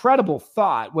an incredible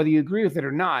thought, whether you agree with it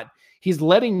or not. He's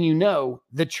letting you know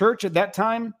the church at that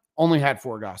time only had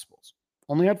 4 gospels,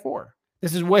 only had 4.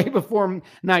 This is way before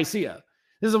Nicaea.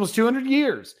 This is almost 200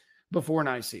 years before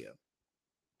Nicaea.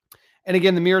 And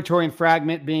again, the Muratorian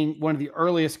fragment, being one of the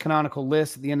earliest canonical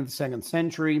lists at the end of the 2nd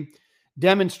century,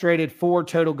 demonstrated 4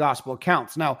 total gospel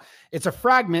accounts. Now, it's a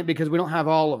fragment because we don't have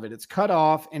all of it. It's cut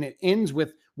off and it ends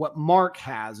with what Mark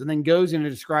has and then goes into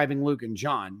describing Luke and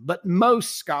John. But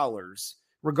most scholars,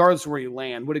 regardless of where you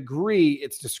land, would agree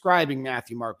it's describing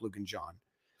Matthew, Mark, Luke, and John.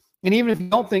 And even if you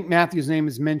don't think Matthew's name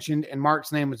is mentioned and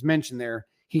Mark's name was mentioned there,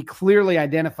 he clearly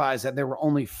identifies that there were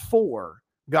only 4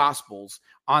 gospels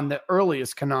on the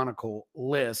earliest canonical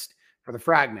list for the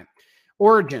fragment.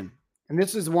 Origen, and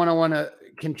this is one I want to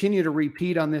continue to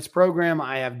repeat on this program.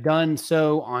 I have done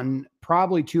so on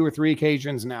probably 2 or 3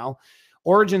 occasions now.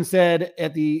 Origen said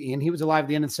and he was alive at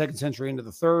the end of the 2nd century into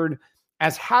the 3rd,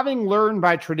 as having learned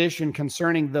by tradition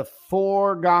concerning the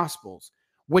 4 gospels,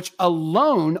 which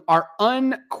alone are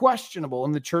unquestionable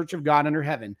in the church of God under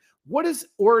heaven. What is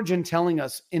Origen telling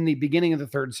us in the beginning of the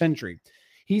 3rd century?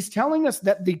 He's telling us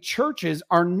that the churches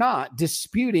are not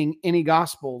disputing any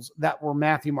gospels that were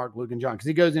Matthew, Mark, Luke, and John, because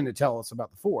he goes in to tell us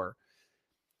about the 4.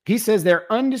 He says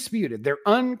they're undisputed, they're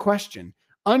unquestioned.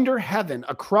 Under heaven,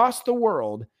 across the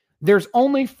world, there's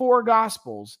only 4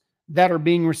 gospels that are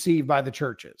being received by the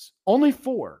churches. Only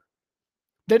 4.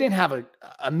 They didn't have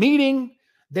a meeting.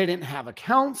 They didn't have a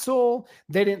council.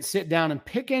 They didn't sit down and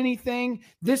pick anything.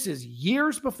 This is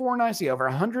years before Nicaea, over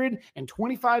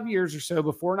 125 years or so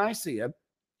before Nicaea.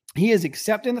 He is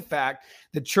accepting the fact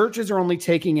that churches are only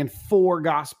taking in 4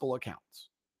 gospel accounts.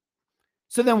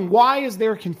 So then why is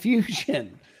there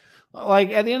confusion?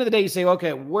 Like at the end of the day, you say,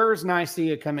 okay, where's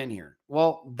Nicaea come in here?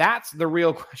 Well, that's the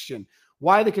real question.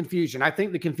 Why the confusion? I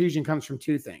think the confusion comes from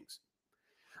 2 things.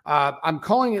 I'm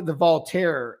calling it the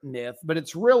Voltaire myth, but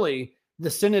it's really the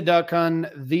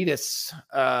Synodicon Vetus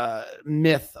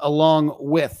myth along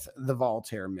with the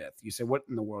Voltaire myth. You say, what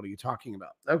in the world are you talking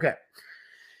about? Okay.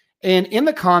 And in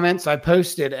the comments, I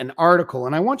posted an article,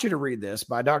 and I want you to read this,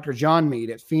 by Dr. John Mead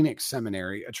at Phoenix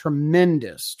Seminary, a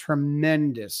tremendous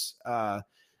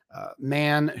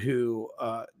man who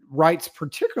writes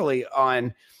particularly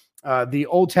on the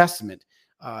Old Testament,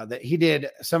 that he did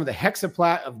some of the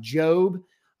hexaplat of Job.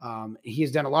 He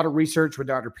has done a lot of research with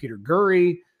Dr. Peter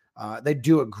Gurry. They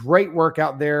do a great work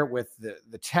out there with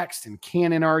the text and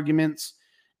canon arguments.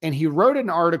 And he wrote an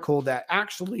article that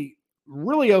actually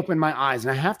really opened my eyes.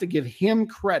 And I have to give him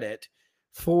credit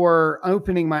for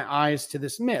opening my eyes to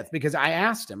this myth, because I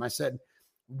asked him, I said,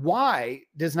 why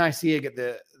does Nicaea get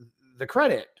the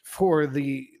credit for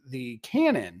the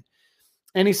canon?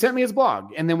 And he sent me his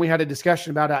blog. And then we had a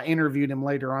discussion about it. I interviewed him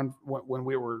later on when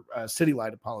we were City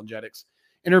Light Apologetics.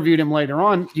 Interviewed him later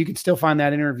on. You can still find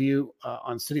that interview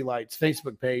on City Light's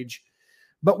Facebook page.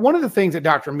 But one of the things that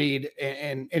Dr. Mead,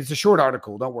 and it's a short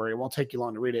article, don't worry, it won't take you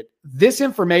long to read it. This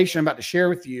information I'm about to share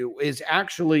with you is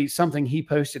actually something he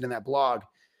posted in that blog,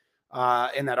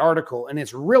 in that article. And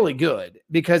it's really good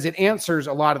because it answers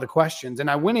a lot of the questions.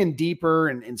 And I went in deeper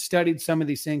and studied some of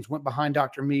these things, went behind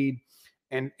Dr. Mead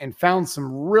and found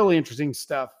some really interesting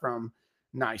stuff from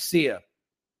Nicaea.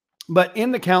 But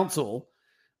in the council,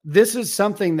 this is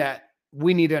something that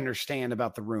we need to understand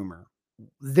about the rumor.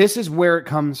 This is where it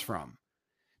comes from.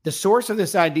 The source of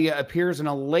this idea appears in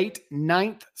a late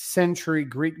 9th century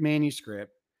Greek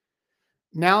manuscript,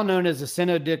 now known as the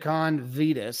Synodicon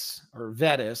Vetus, or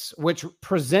Vetus, which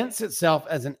presents itself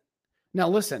as now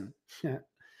listen,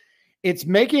 it's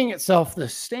making itself the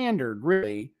standard,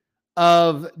 really,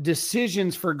 of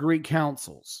decisions for Greek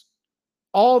councils,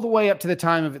 all the way up to the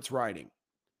time of its writing.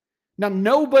 Now,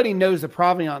 nobody knows the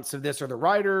provenance of this or the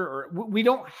writer, or we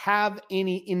don't have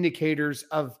any indicators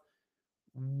of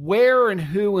where and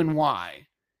who and why.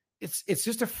 It's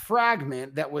just a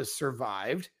fragment that was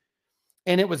survived,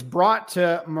 and it was brought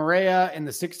to Morea in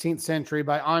the 16th century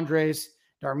by Andres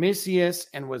Darmisius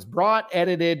and was brought,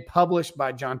 edited, published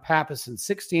by John Pappus in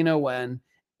 1601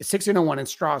 in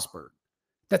Strasbourg.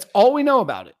 That's all we know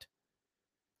about it.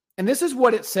 And this is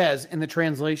what it says in the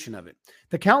translation of it.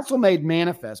 The council made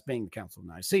manifest, being the Council of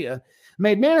Nicaea,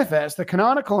 made manifest the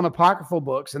canonical and apocryphal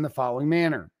books in the following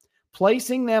manner.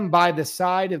 placing them by the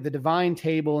side of the divine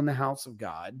table in the house of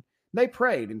God, they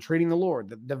prayed, entreating the Lord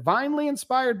that divinely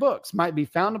inspired books might be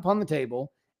found upon the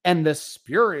table and the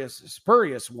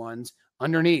spurious ones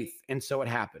underneath. And so it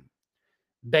happened.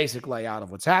 Basic layout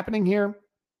of what's happening here.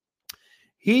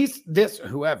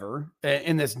 Whoever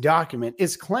in this document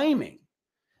is claiming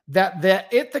that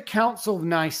at the Council of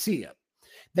Nicaea,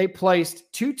 they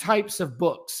placed two types of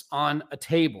books on a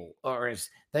table, or as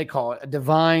they call it, a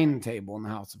divine table in the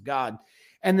house of God.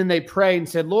 And then they prayed and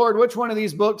said, Lord, which one of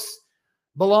these books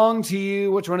belong to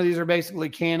you? Which one of these are basically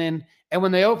canon? And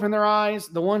when they opened their eyes,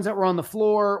 the ones that were on the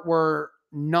floor were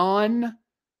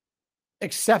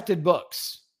non-accepted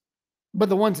books. But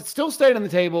the ones that still stayed on the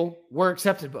table were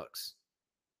accepted books.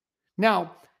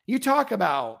 Now, you talk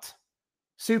about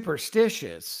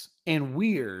superstitious and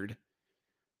weird.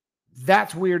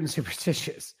 That's weird and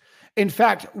superstitious. In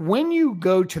fact, when you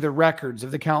go to the records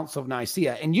of the Council of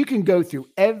Nicaea, and you can go through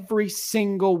every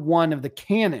single one of the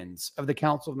canons of the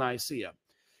Council of Nicaea,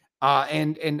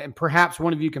 and perhaps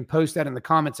one of you can post that in the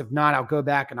comments. If not, I'll go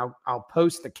back and I'll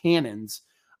post the canons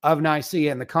of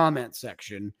Nicaea in the comment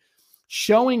section,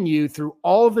 showing you through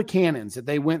all of the canons that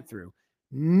they went through.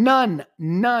 None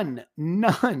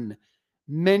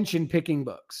mention picking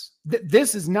books.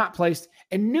 This is not placed.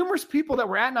 And numerous people that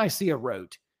were at Nicaea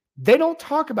wrote, they don't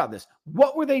talk about this.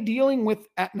 What were they dealing with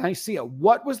at Nicaea?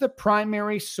 What was the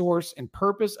primary source and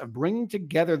purpose of bringing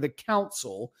together the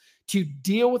council to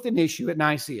deal with an issue at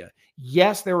Nicaea?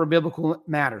 Yes, there were biblical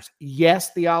matters.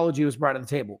 Yes, theology was brought to the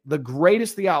table. The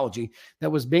greatest theology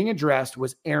that was being addressed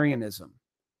was Arianism.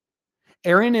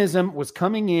 Arianism was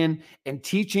coming in and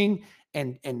teaching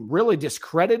and really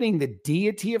discrediting the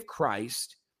deity of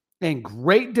Christ, and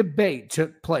great debate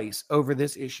took place over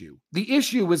this issue. The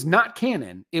issue was not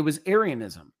canon, it was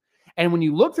Arianism. And when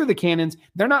you look through the canons,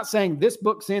 they're not saying this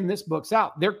book's in, this book's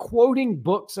out. They're quoting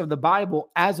books of the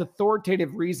Bible as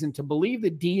authoritative reason to believe the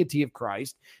deity of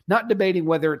Christ, not debating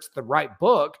whether it's the right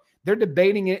book. They're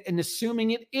debating it and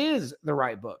assuming it is the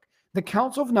right book. The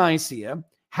Council of Nicaea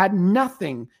had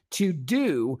nothing to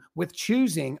do with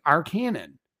choosing our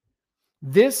canon.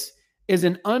 This is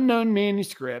an unknown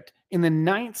manuscript in the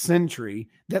 9th century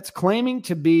that's claiming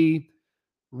to be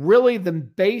really the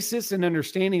basis and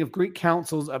understanding of Greek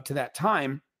councils up to that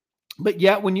time. But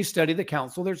yet, when you study the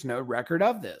council, there's no record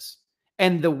of this.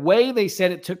 And the way they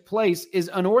said it took place is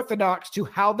unorthodox to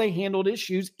how they handled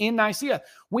issues in Nicaea.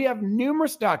 We have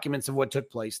numerous documents of what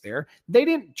took place there. They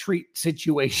didn't treat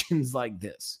situations like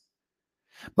this.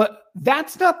 But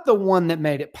that's not the one that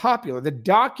made it popular. The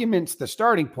document's the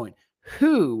starting point.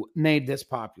 Who made this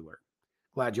popular?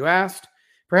 Glad you asked.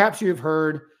 Perhaps you've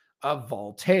heard of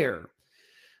Voltaire.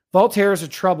 Voltaire is a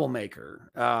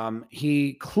troublemaker.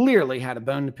 He clearly had a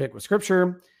bone to pick with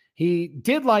scripture. He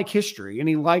did like history and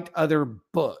he liked other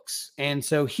books. And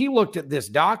so he looked at this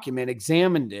document,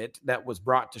 examined it, that was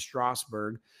brought to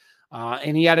Strasbourg,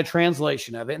 and he had a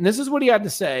translation of it. And this is what he had to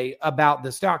say about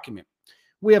this document.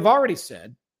 We have already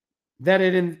said that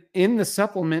in the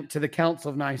supplement to the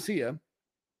Council of Nicaea,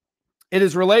 it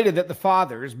is related that the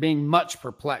fathers, being much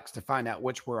perplexed to find out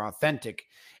which were authentic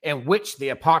and which the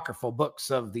apocryphal books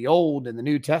of the Old and the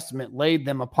New Testament, laid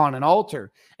them upon an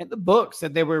altar, and the books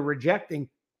that they were rejecting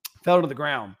fell to the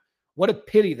ground. What a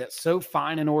pity that so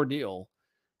fine an ordeal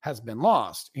has been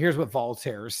lost. Here's what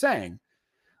Voltaire is saying.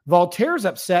 Voltaire's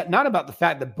upset not about the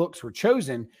fact that books were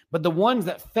chosen, but the ones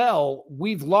that fell,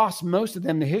 we've lost most of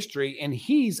them to history, and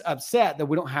he's upset that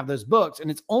we don't have those books,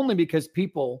 and it's only because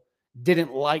people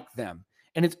didn't like them.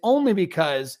 And it's only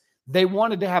because they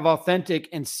wanted to have authentic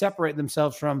and separate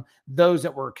themselves from those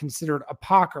that were considered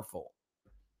apocryphal.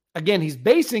 Again, he's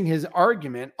basing his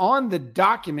argument on the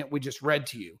document we just read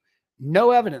to you.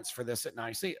 No evidence for this at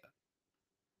Nicaea.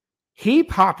 He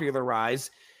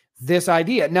popularized this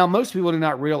idea. Now, most people do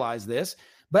not realize this,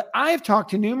 but I have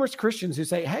talked to numerous Christians who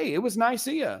say, hey, it was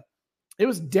Nicaea. It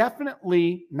was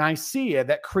definitely Nicaea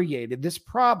that created this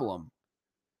problem.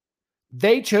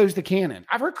 They chose the canon.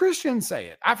 I've heard Christians say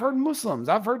it. I've heard Muslims.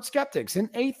 I've heard skeptics and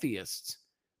atheists.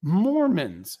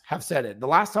 Mormons have said it. The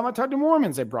last time I talked to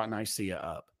Mormons, they brought Nicaea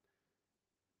up.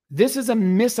 This is a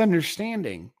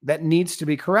misunderstanding that needs to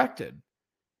be corrected.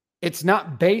 It's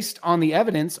not based on the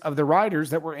evidence of the writers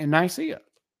that were in Nicaea.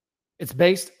 It's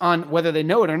based on, whether they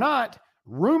know it or not,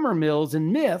 rumor mills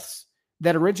and myths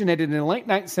that originated in the late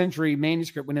 9th century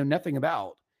manuscript we know nothing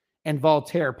about, and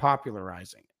Voltaire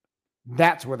popularizing it.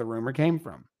 That's where the rumor came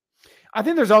from. I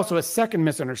think there's also a second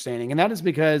misunderstanding, and that is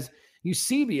because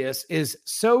Eusebius is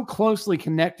so closely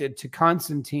connected to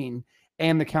Constantine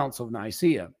and the Council of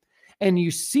Nicaea. And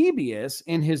Eusebius,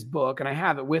 in his book, and I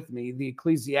have it with me, the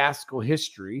Ecclesiastical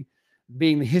History,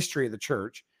 being the history of the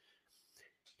church,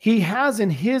 he has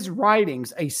in his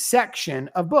writings a section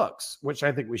of books, which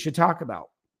I think we should talk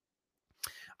about.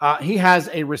 He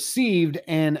has a received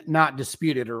and not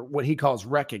disputed, or what he calls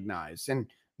recognized. And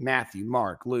Matthew,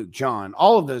 Mark, Luke, John,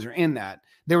 all of those are in that.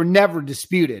 They were never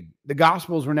disputed. The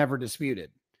Gospels were never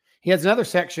disputed. He has another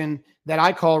section that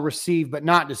I call received but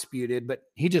not disputed, but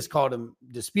he just called them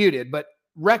disputed. But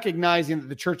recognizing that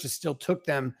the churches still took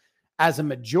them as a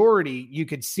majority, you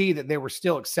could see that they were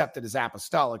still accepted as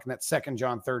apostolic. And that's 2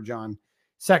 John, 3 John,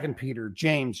 2 Peter,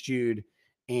 James, Jude,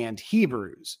 and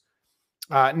Hebrews.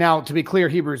 Now, to be clear,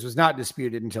 Hebrews was not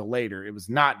disputed until later. It was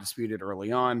not disputed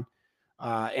early on.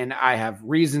 And I have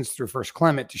reasons through First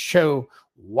Clement to show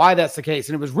why that's the case.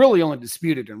 And it was really only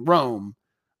disputed in Rome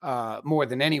more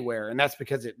than anywhere. And that's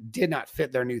because it did not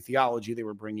fit their new theology they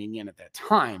were bringing in at that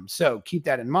time. So keep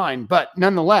that in mind. But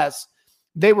nonetheless,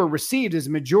 they were received as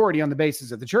a majority on the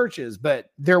basis of the churches.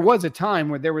 But there was a time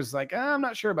where there was like, I'm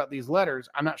not sure about these letters.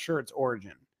 I'm not sure its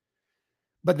origin.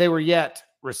 But they were yet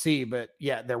received. But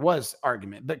yeah, there was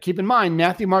argument. But keep in mind,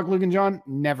 Matthew, Mark, Luke, and John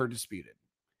never disputed.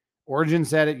 Origen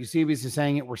said it. Eusebius is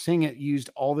saying it. We're seeing it used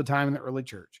all the time in the early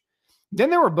church. Then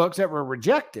there were books that were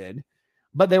rejected,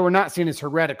 but they were not seen as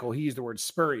heretical. He used the word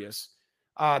spurious.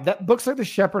 That books like the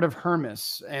Shepherd of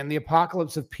Hermas and the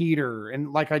Apocalypse of Peter,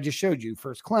 and like I just showed you,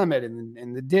 First Clement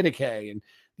and the Didache and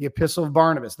the Epistle of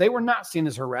Barnabas, they were not seen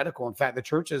as heretical. In fact, the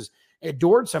churches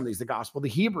adored some of these. The Gospel of the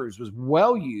Hebrews was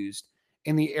well used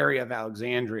in the area of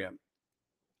Alexandria.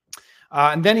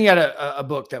 And then he had a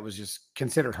book that was just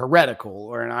considered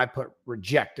heretical, and I put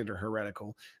rejected or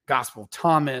heretical. Gospel of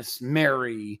Thomas,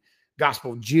 Mary,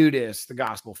 Gospel of Judas, the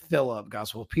Gospel of Philip,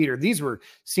 Gospel of Peter. These were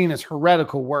seen as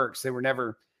heretical works. They were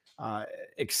never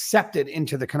accepted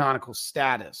into the canonical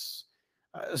status.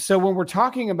 So when we're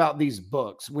talking about these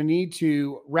books, we need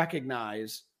to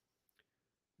recognize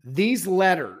these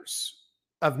letters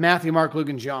of Matthew, Mark, Luke,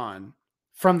 and John,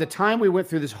 from the time we went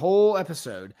through this whole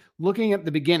episode, looking at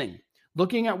the beginning,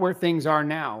 looking at where things are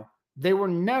now, they were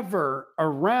never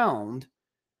around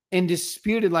and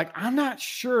disputed. Like, I'm not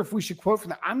sure if we should quote from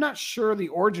that. I'm not sure the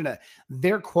origin of it.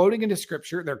 They're quoting into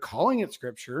scripture. They're calling it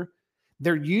scripture.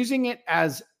 They're using it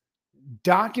as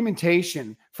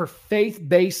documentation for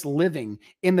faith-based living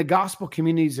in the gospel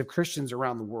communities of Christians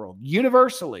around the world,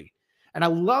 universally. And I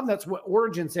love that's what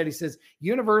Origen said. He says,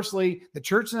 universally, the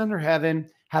churches under heaven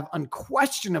have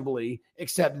unquestionably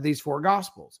accepted these four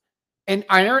gospels. And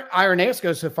Irenaeus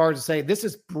goes so far as to say, this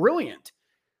is brilliant.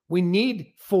 We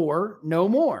need four, no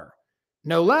more.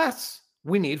 No less,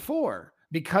 we need four.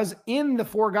 Because in the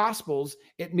four gospels,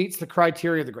 it meets the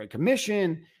criteria of the Great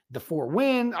Commission, the four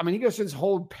winds. I mean, he goes through this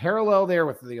whole parallel there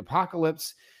with the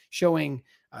Apocalypse, showing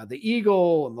the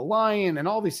eagle and the lion and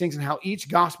all these things, and how each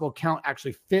gospel account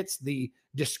actually fits the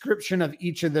description of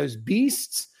each of those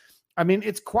beasts. I mean,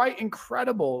 it's quite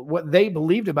incredible what they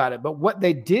believed about it. But what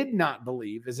they did not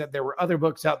believe is that there were other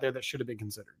books out there that should have been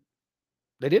considered.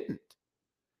 They didn't.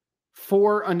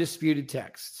 Four undisputed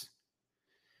texts.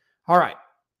 All right.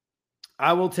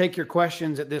 I will take your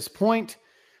questions at this point.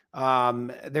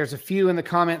 There's a few in the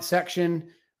comment section.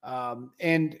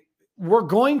 And we're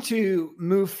going to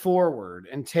move forward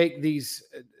and take these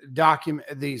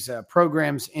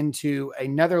programs into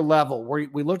another level.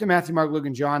 We looked at Matthew, Mark, Luke,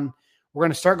 and John. We're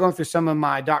going to start going through some of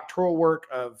my doctoral work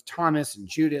of Thomas and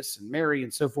Judas and Mary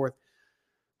and so forth.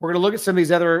 We're going to look at some of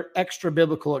these other extra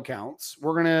biblical accounts.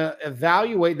 We're going to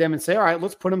evaluate them and say, all right,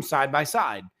 let's put them side by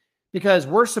side, because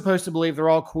we're supposed to believe they're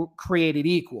all created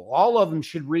equal. All of them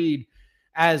should read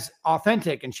as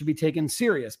authentic and should be taken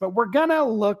serious. But we're going to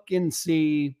look and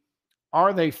see,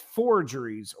 are they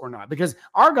forgeries or not? Because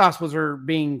our gospels are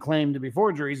being claimed to be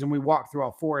forgeries, and we walk through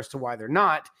all four as to why they're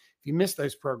not. If you missed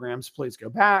those programs, please go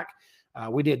back.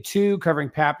 We did two covering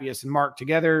Papias and Mark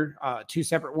together, two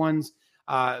separate ones,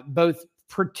 both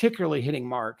particularly hitting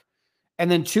Mark,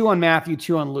 and then two on Matthew,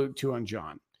 two on Luke, two on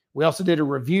John. We also did a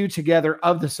review together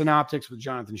of the Synoptics with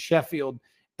Jonathan Sheffield,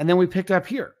 and then we picked up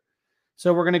here.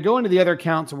 So we're going to go into the other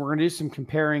accounts, and we're going to do some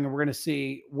comparing, and we're going to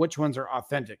see which ones are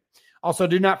authentic. Also,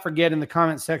 do not forget, in the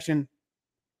comment section,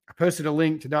 I posted a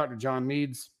link to Dr. John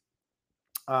Mead's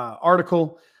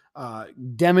article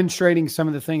demonstrating some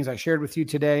of the things I shared with you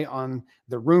today on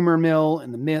the rumor mill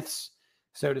and the myths,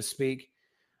 so to speak.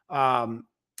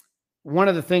 One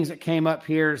of the things that came up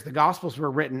here is the Gospels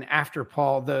were written after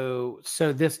Paul, though,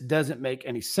 so this doesn't make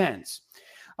any sense.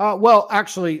 Well,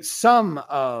 actually, some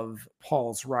of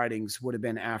Paul's writings would have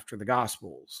been after the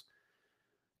Gospels.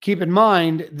 Keep in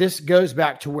mind, this goes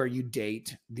back to where you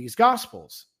date these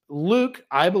Gospels. Luke,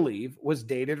 I believe, was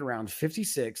dated around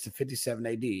 56 to 57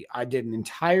 AD. I did an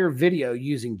entire video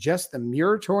using just the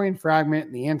Muratorian fragment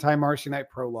and the anti-Marcionite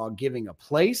prologue, giving a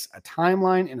place, a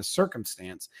timeline, and a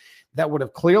circumstance that would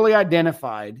have clearly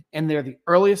identified, and they're the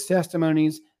earliest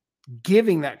testimonies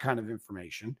giving that kind of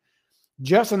information.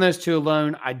 Just on those two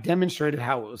alone, I demonstrated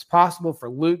how it was possible for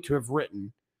Luke to have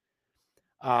written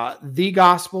the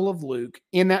Gospel of Luke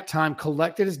in that time,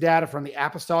 collected his data from the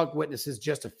apostolic witnesses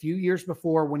just a few years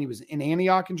before when he was in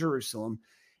Antioch and Jerusalem,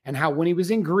 and how when he was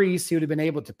in Greece, he would have been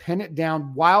able to pin it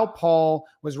down while Paul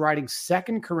was writing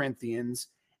 2 Corinthians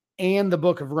and the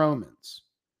book of Romans.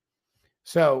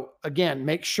 So again,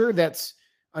 make sure that's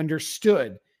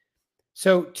understood.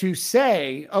 So to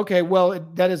say, okay, well,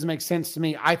 that doesn't make sense to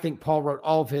me. I think Paul wrote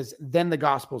all of his, then the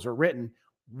Gospels are written.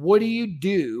 What do you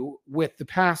do with the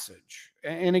passage?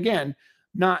 And again,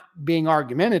 not being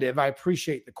argumentative, I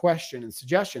appreciate the question and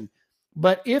suggestion.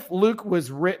 But if Luke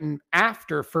was written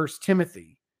after 1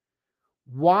 Timothy,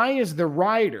 why is the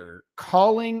writer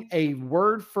calling a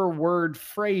word-for-word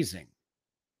phrasing?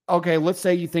 Okay, let's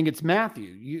say you think it's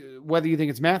Matthew, whether you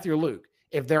think it's Matthew or Luke.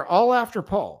 If they're all after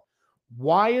Paul,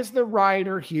 why is the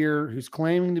writer here who's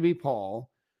claiming to be Paul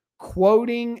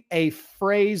quoting a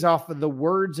phrase off of the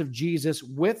words of Jesus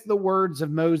with the words of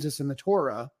Moses in the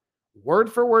Torah,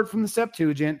 word for word from the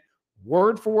Septuagint,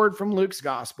 word for word from Luke's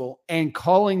gospel, and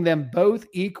calling them both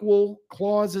equal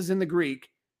clauses in the Greek,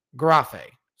 graphe,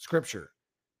 scripture?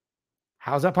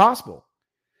 How's that possible?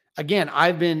 Again,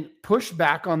 I've been pushed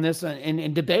back on this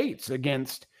in debates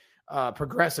against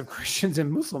progressive Christians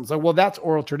and Muslims. Like, well, that's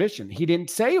oral tradition. He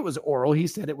didn't say it was oral. He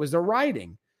said it was a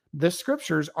writing. The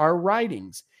scriptures are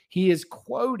writings. He is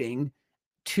quoting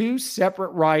two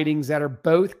separate writings that are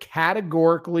both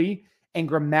categorically and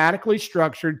grammatically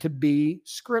structured to be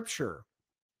scripture.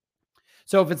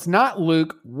 So if it's not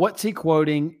Luke, what's he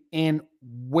quoting? And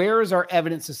where is our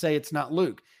evidence to say it's not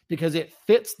Luke? Because it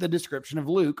fits the description of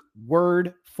Luke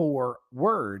word for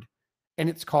word, and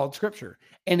it's called scripture.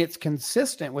 And it's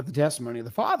consistent with the testimony of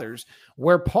the fathers,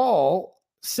 where Paul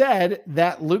said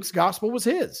that Luke's gospel was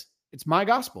his. It's my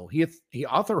gospel. He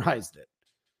authorized it.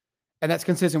 And that's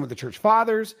consistent with the church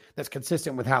fathers. That's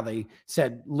consistent with how they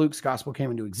said Luke's gospel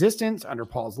came into existence under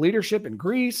Paul's leadership in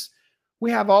Greece. We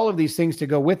have all of these things to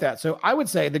go with that. So I would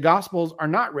say the gospels are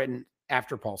not written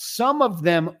after Paul. Some of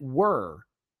them were.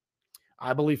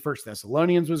 I believe 1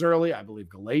 Thessalonians was early. I believe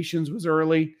Galatians was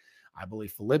early. I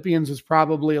believe Philippians was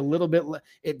probably a little bit.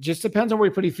 It just depends on where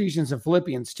you put Ephesians and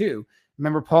Philippians too.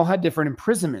 Remember, Paul had different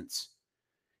imprisonments.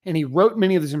 And he wrote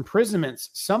many of those imprisonments,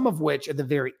 some of which at the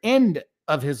very end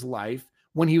of his life,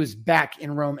 when he was back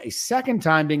in Rome a second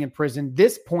time being in prison,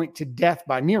 this point to death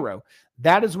by Nero.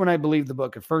 That is when I believe the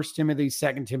book of 1 Timothy,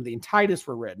 2 Timothy, and Titus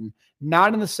were written,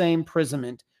 not in the same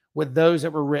imprisonment with those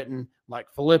that were written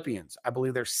like Philippians. I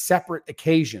believe they're separate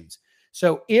occasions.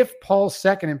 So if Paul's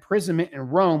second imprisonment in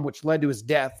Rome, which led to his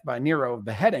death by Nero of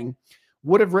beheading,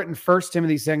 would have written 1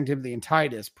 Timothy, 2 Timothy, and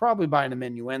Titus, probably by an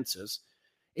amanuensis,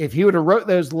 if he would have wrote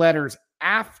those letters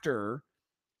after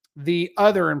the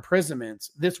other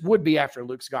imprisonments, this would be after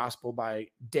Luke's gospel by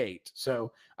date.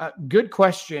 So good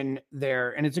question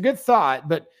there. And it's a good thought,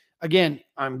 but again,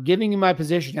 I'm giving you my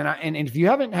position. And if you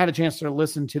haven't had a chance to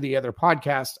listen to the other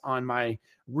podcast on my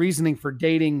reasoning for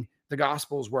dating the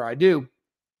gospels where I do,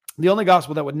 the only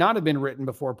gospel that would not have been written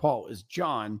before Paul is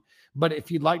John. But if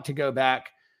you'd like to go back,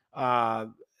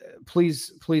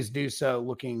 please do so,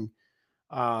 looking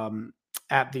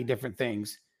at the different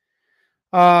things.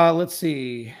 Let's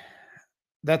see.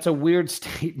 That's a weird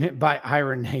statement by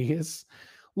Irenaeus.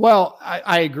 Well,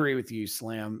 I agree with you,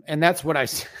 Slam. And that's what I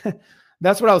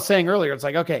was saying earlier. It's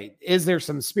like, okay, is there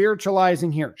some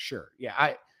spiritualizing here? Sure.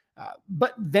 Yeah.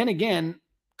 But then again,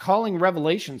 calling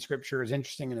Revelation scripture is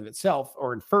interesting in of itself,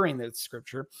 or inferring that it's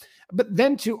scripture. But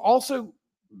then to also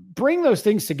bring those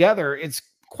things together, it's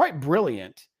quite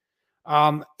brilliant.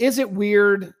 Is it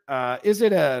weird? Is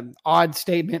it an odd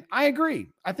statement? I agree.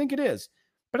 I think it is.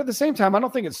 But at the same time, I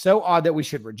don't think it's so odd that we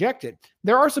should reject it.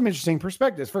 There are some interesting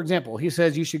perspectives. For example, he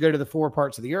says you should go to the four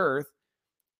parts of the earth,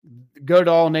 go to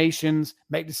all nations,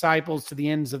 make disciples to the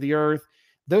ends of the earth.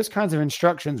 Those kinds of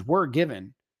instructions were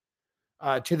given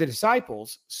to the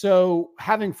disciples. So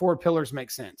having four pillars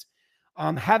makes sense.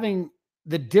 Having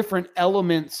the different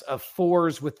elements of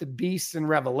fours with the beasts in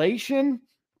Revelation,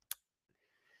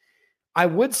 I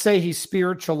would say he's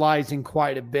spiritualizing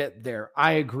quite a bit there.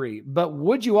 I agree. But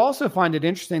would you also find it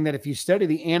interesting that if you study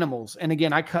the animals, and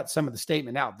again, I cut some of the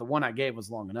statement out. The one I gave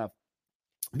was long enough.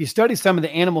 If you study some of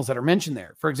the animals that are mentioned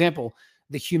there, for example,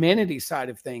 the humanity side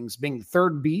of things being the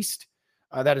third beast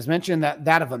that is mentioned,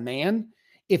 that of a man,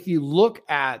 if you look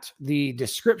at the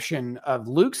description of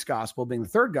Luke's gospel being the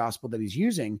third gospel that he's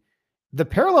using, the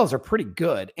parallels are pretty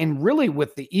good. And really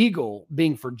with the eagle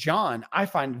being for John, I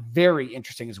find very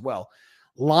interesting as well.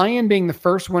 Lion being the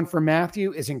first one for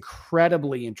Matthew is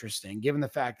incredibly interesting, given the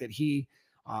fact that he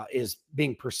is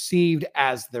being perceived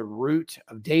as the root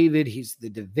of David. He's the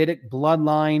Davidic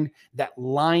bloodline, that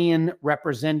lion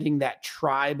representing that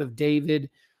tribe of David,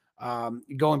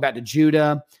 going back to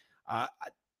Judah.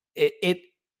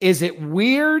 Is it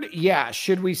weird? Yeah.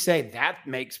 Should we say that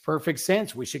makes perfect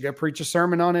sense? We should go preach a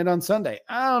sermon on it on Sunday.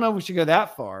 I don't know if we should go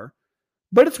that far,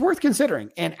 but it's worth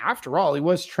considering. And after all, he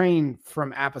was trained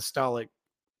from apostolic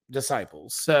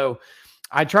disciples. So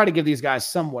I try to give these guys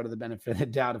somewhat of the benefit of the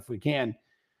doubt if we can.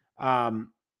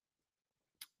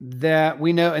 That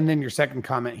we know, and then your second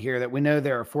comment here, that we know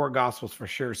there are 4 gospels for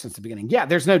sure since the beginning. Yeah,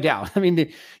 there's no doubt. I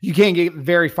mean, you can't get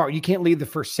very far. You can't leave the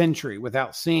first century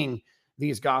without seeing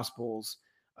these gospels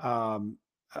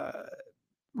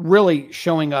really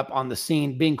showing up on the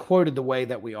scene, being quoted the way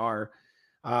that we are.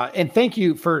 And thank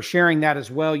you for sharing that as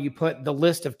well. You put the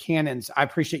list of canons. I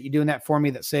appreciate you doing that for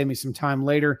me. That saved me some time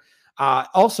later.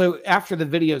 Also, after the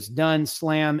video's done,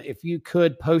 Slam, if you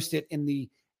could post it in the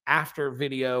after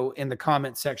video in the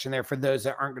comment section there for those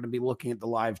that aren't going to be looking at the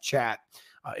live chat.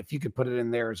 If you could put it in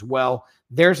there as well.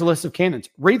 There's a list of canons.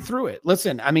 Read through it.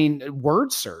 Listen, I mean,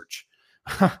 word search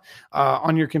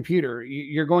on your computer.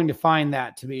 You're going to find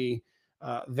that to be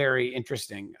very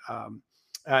interesting.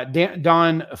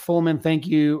 Don Fullman, thank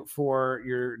you for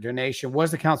your donation.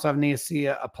 Was the Council of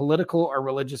Nicaea a political or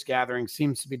religious gathering?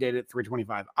 Seems to be dated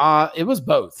 325. It was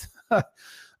both.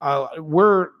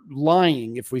 We're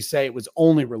lying if we say it was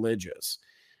only religious.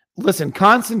 Listen,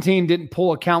 Constantine didn't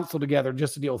pull a council together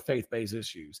just to deal with faith-based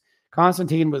issues.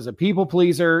 Constantine was a people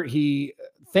pleaser. He,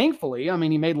 thankfully, I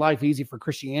mean, he made life easy for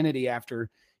Christianity after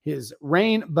his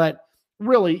reign, but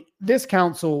really, this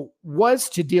council was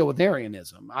to deal with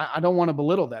Arianism. I don't want to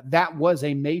belittle that. That was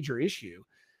a major issue.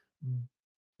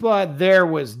 But there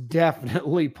was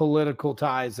definitely political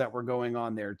ties that were going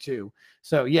on there too.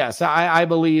 So yes, I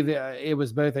believe it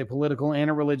was both a political and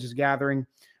a religious gathering.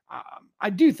 I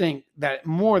do think that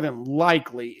more than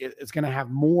likely it's going to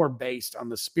have more based on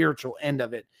the spiritual end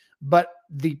of it. But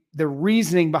the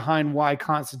reasoning behind why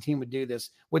Constantine would do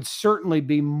this would certainly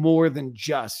be more than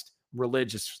just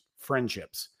religious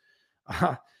friendships.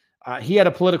 He had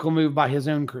a political move by his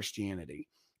own Christianity,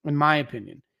 in my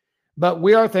opinion. But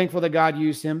we are thankful that God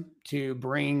used him to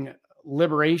bring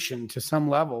liberation to some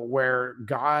level where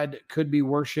God could be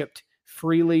worshiped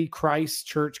freely. Christ's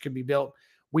church could be built.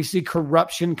 We see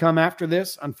corruption come after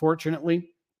this, unfortunately.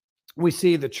 We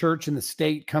see the church and the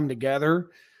state come together,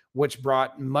 which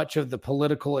brought much of the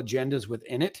political agendas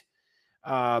within it.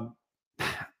 I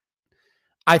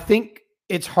think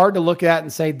it's hard to look at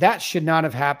and say that should not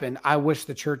have happened. I wish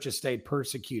the church had stayed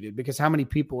persecuted, because how many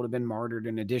people would have been martyred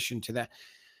in addition to that?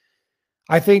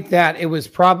 I think that it was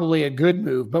probably a good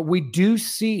move, but we do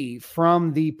see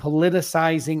from the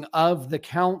politicizing of the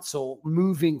council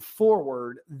moving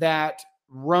forward that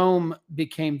Rome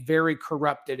became very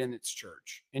corrupted in its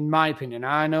church, in my opinion.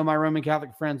 I know my Roman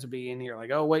Catholic friends will be in here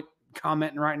like, oh, wait,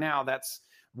 commenting right now. That's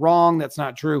wrong. That's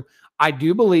not true. I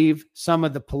do believe some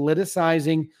of the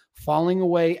politicizing, falling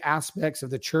away aspects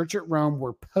of the church at Rome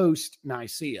were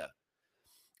post-Nicaea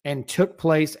and took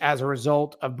place as a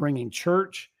result of bringing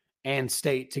church and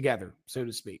state together, so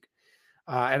to speak.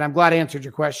 And I'm glad I answered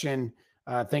your question.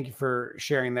 Thank you for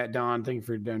sharing that, Don. Thank you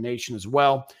for your donation as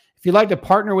well. If you'd like to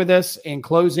partner with us in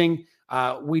closing,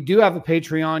 we do have a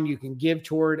Patreon you can give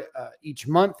toward each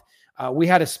month. We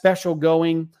had a special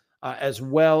going as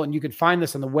well, and you can find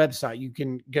this on the website. You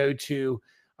can go to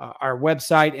our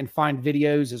website and find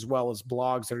videos as well as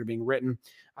blogs that are being written.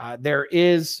 There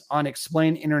is on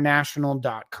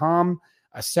explaininternational.com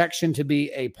a section to be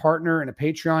a partner and a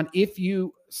Patreon. If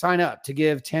you sign up to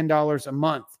give $10 a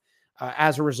month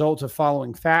as a result of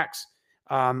following facts,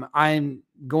 I'm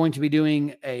going to be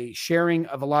doing a sharing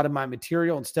of a lot of my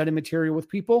material and study material with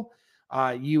people.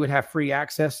 You would have free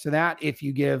access to that. If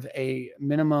you give a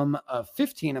minimum of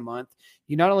 $15 a month,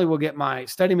 you not only will get my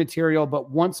study material, but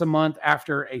once a month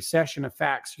after a session of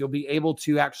facts, you'll be able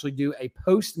to actually do a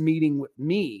post meeting with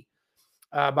me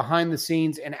behind the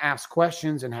scenes and ask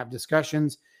questions and have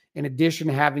discussions, in addition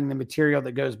to having the material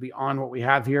that goes beyond what we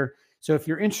have here. So if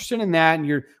you're interested in that and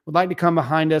you would like to come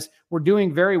behind us, we're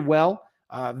doing very well.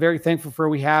 Very thankful for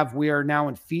what we have. We are now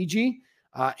in Fiji,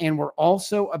 and we're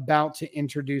also about to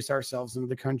introduce ourselves into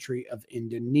the country of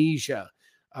Indonesia.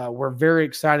 We're very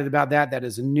excited about that. That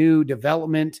is a new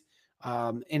development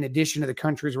in addition to the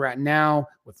countries we're at now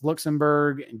with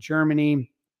Luxembourg and Germany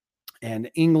and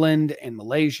England and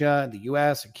Malaysia, the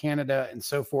US and Canada and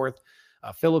so forth,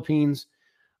 Philippines.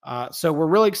 So we're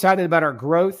really excited about our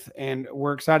growth, and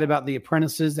we're excited about the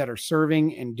apprentices that are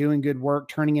serving and doing good work,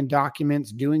 turning in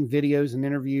documents, doing videos and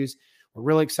interviews. We're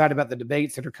really excited about the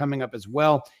debates that are coming up as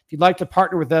well. If you'd like to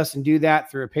partner with us and do that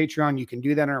through a Patreon, you can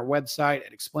do that on our website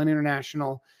at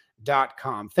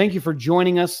explaininternational.com. Thank you for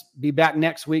joining us. Be back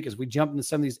next week as we jump into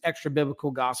some of these extra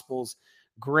biblical gospels.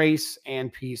 Grace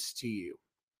and peace to you.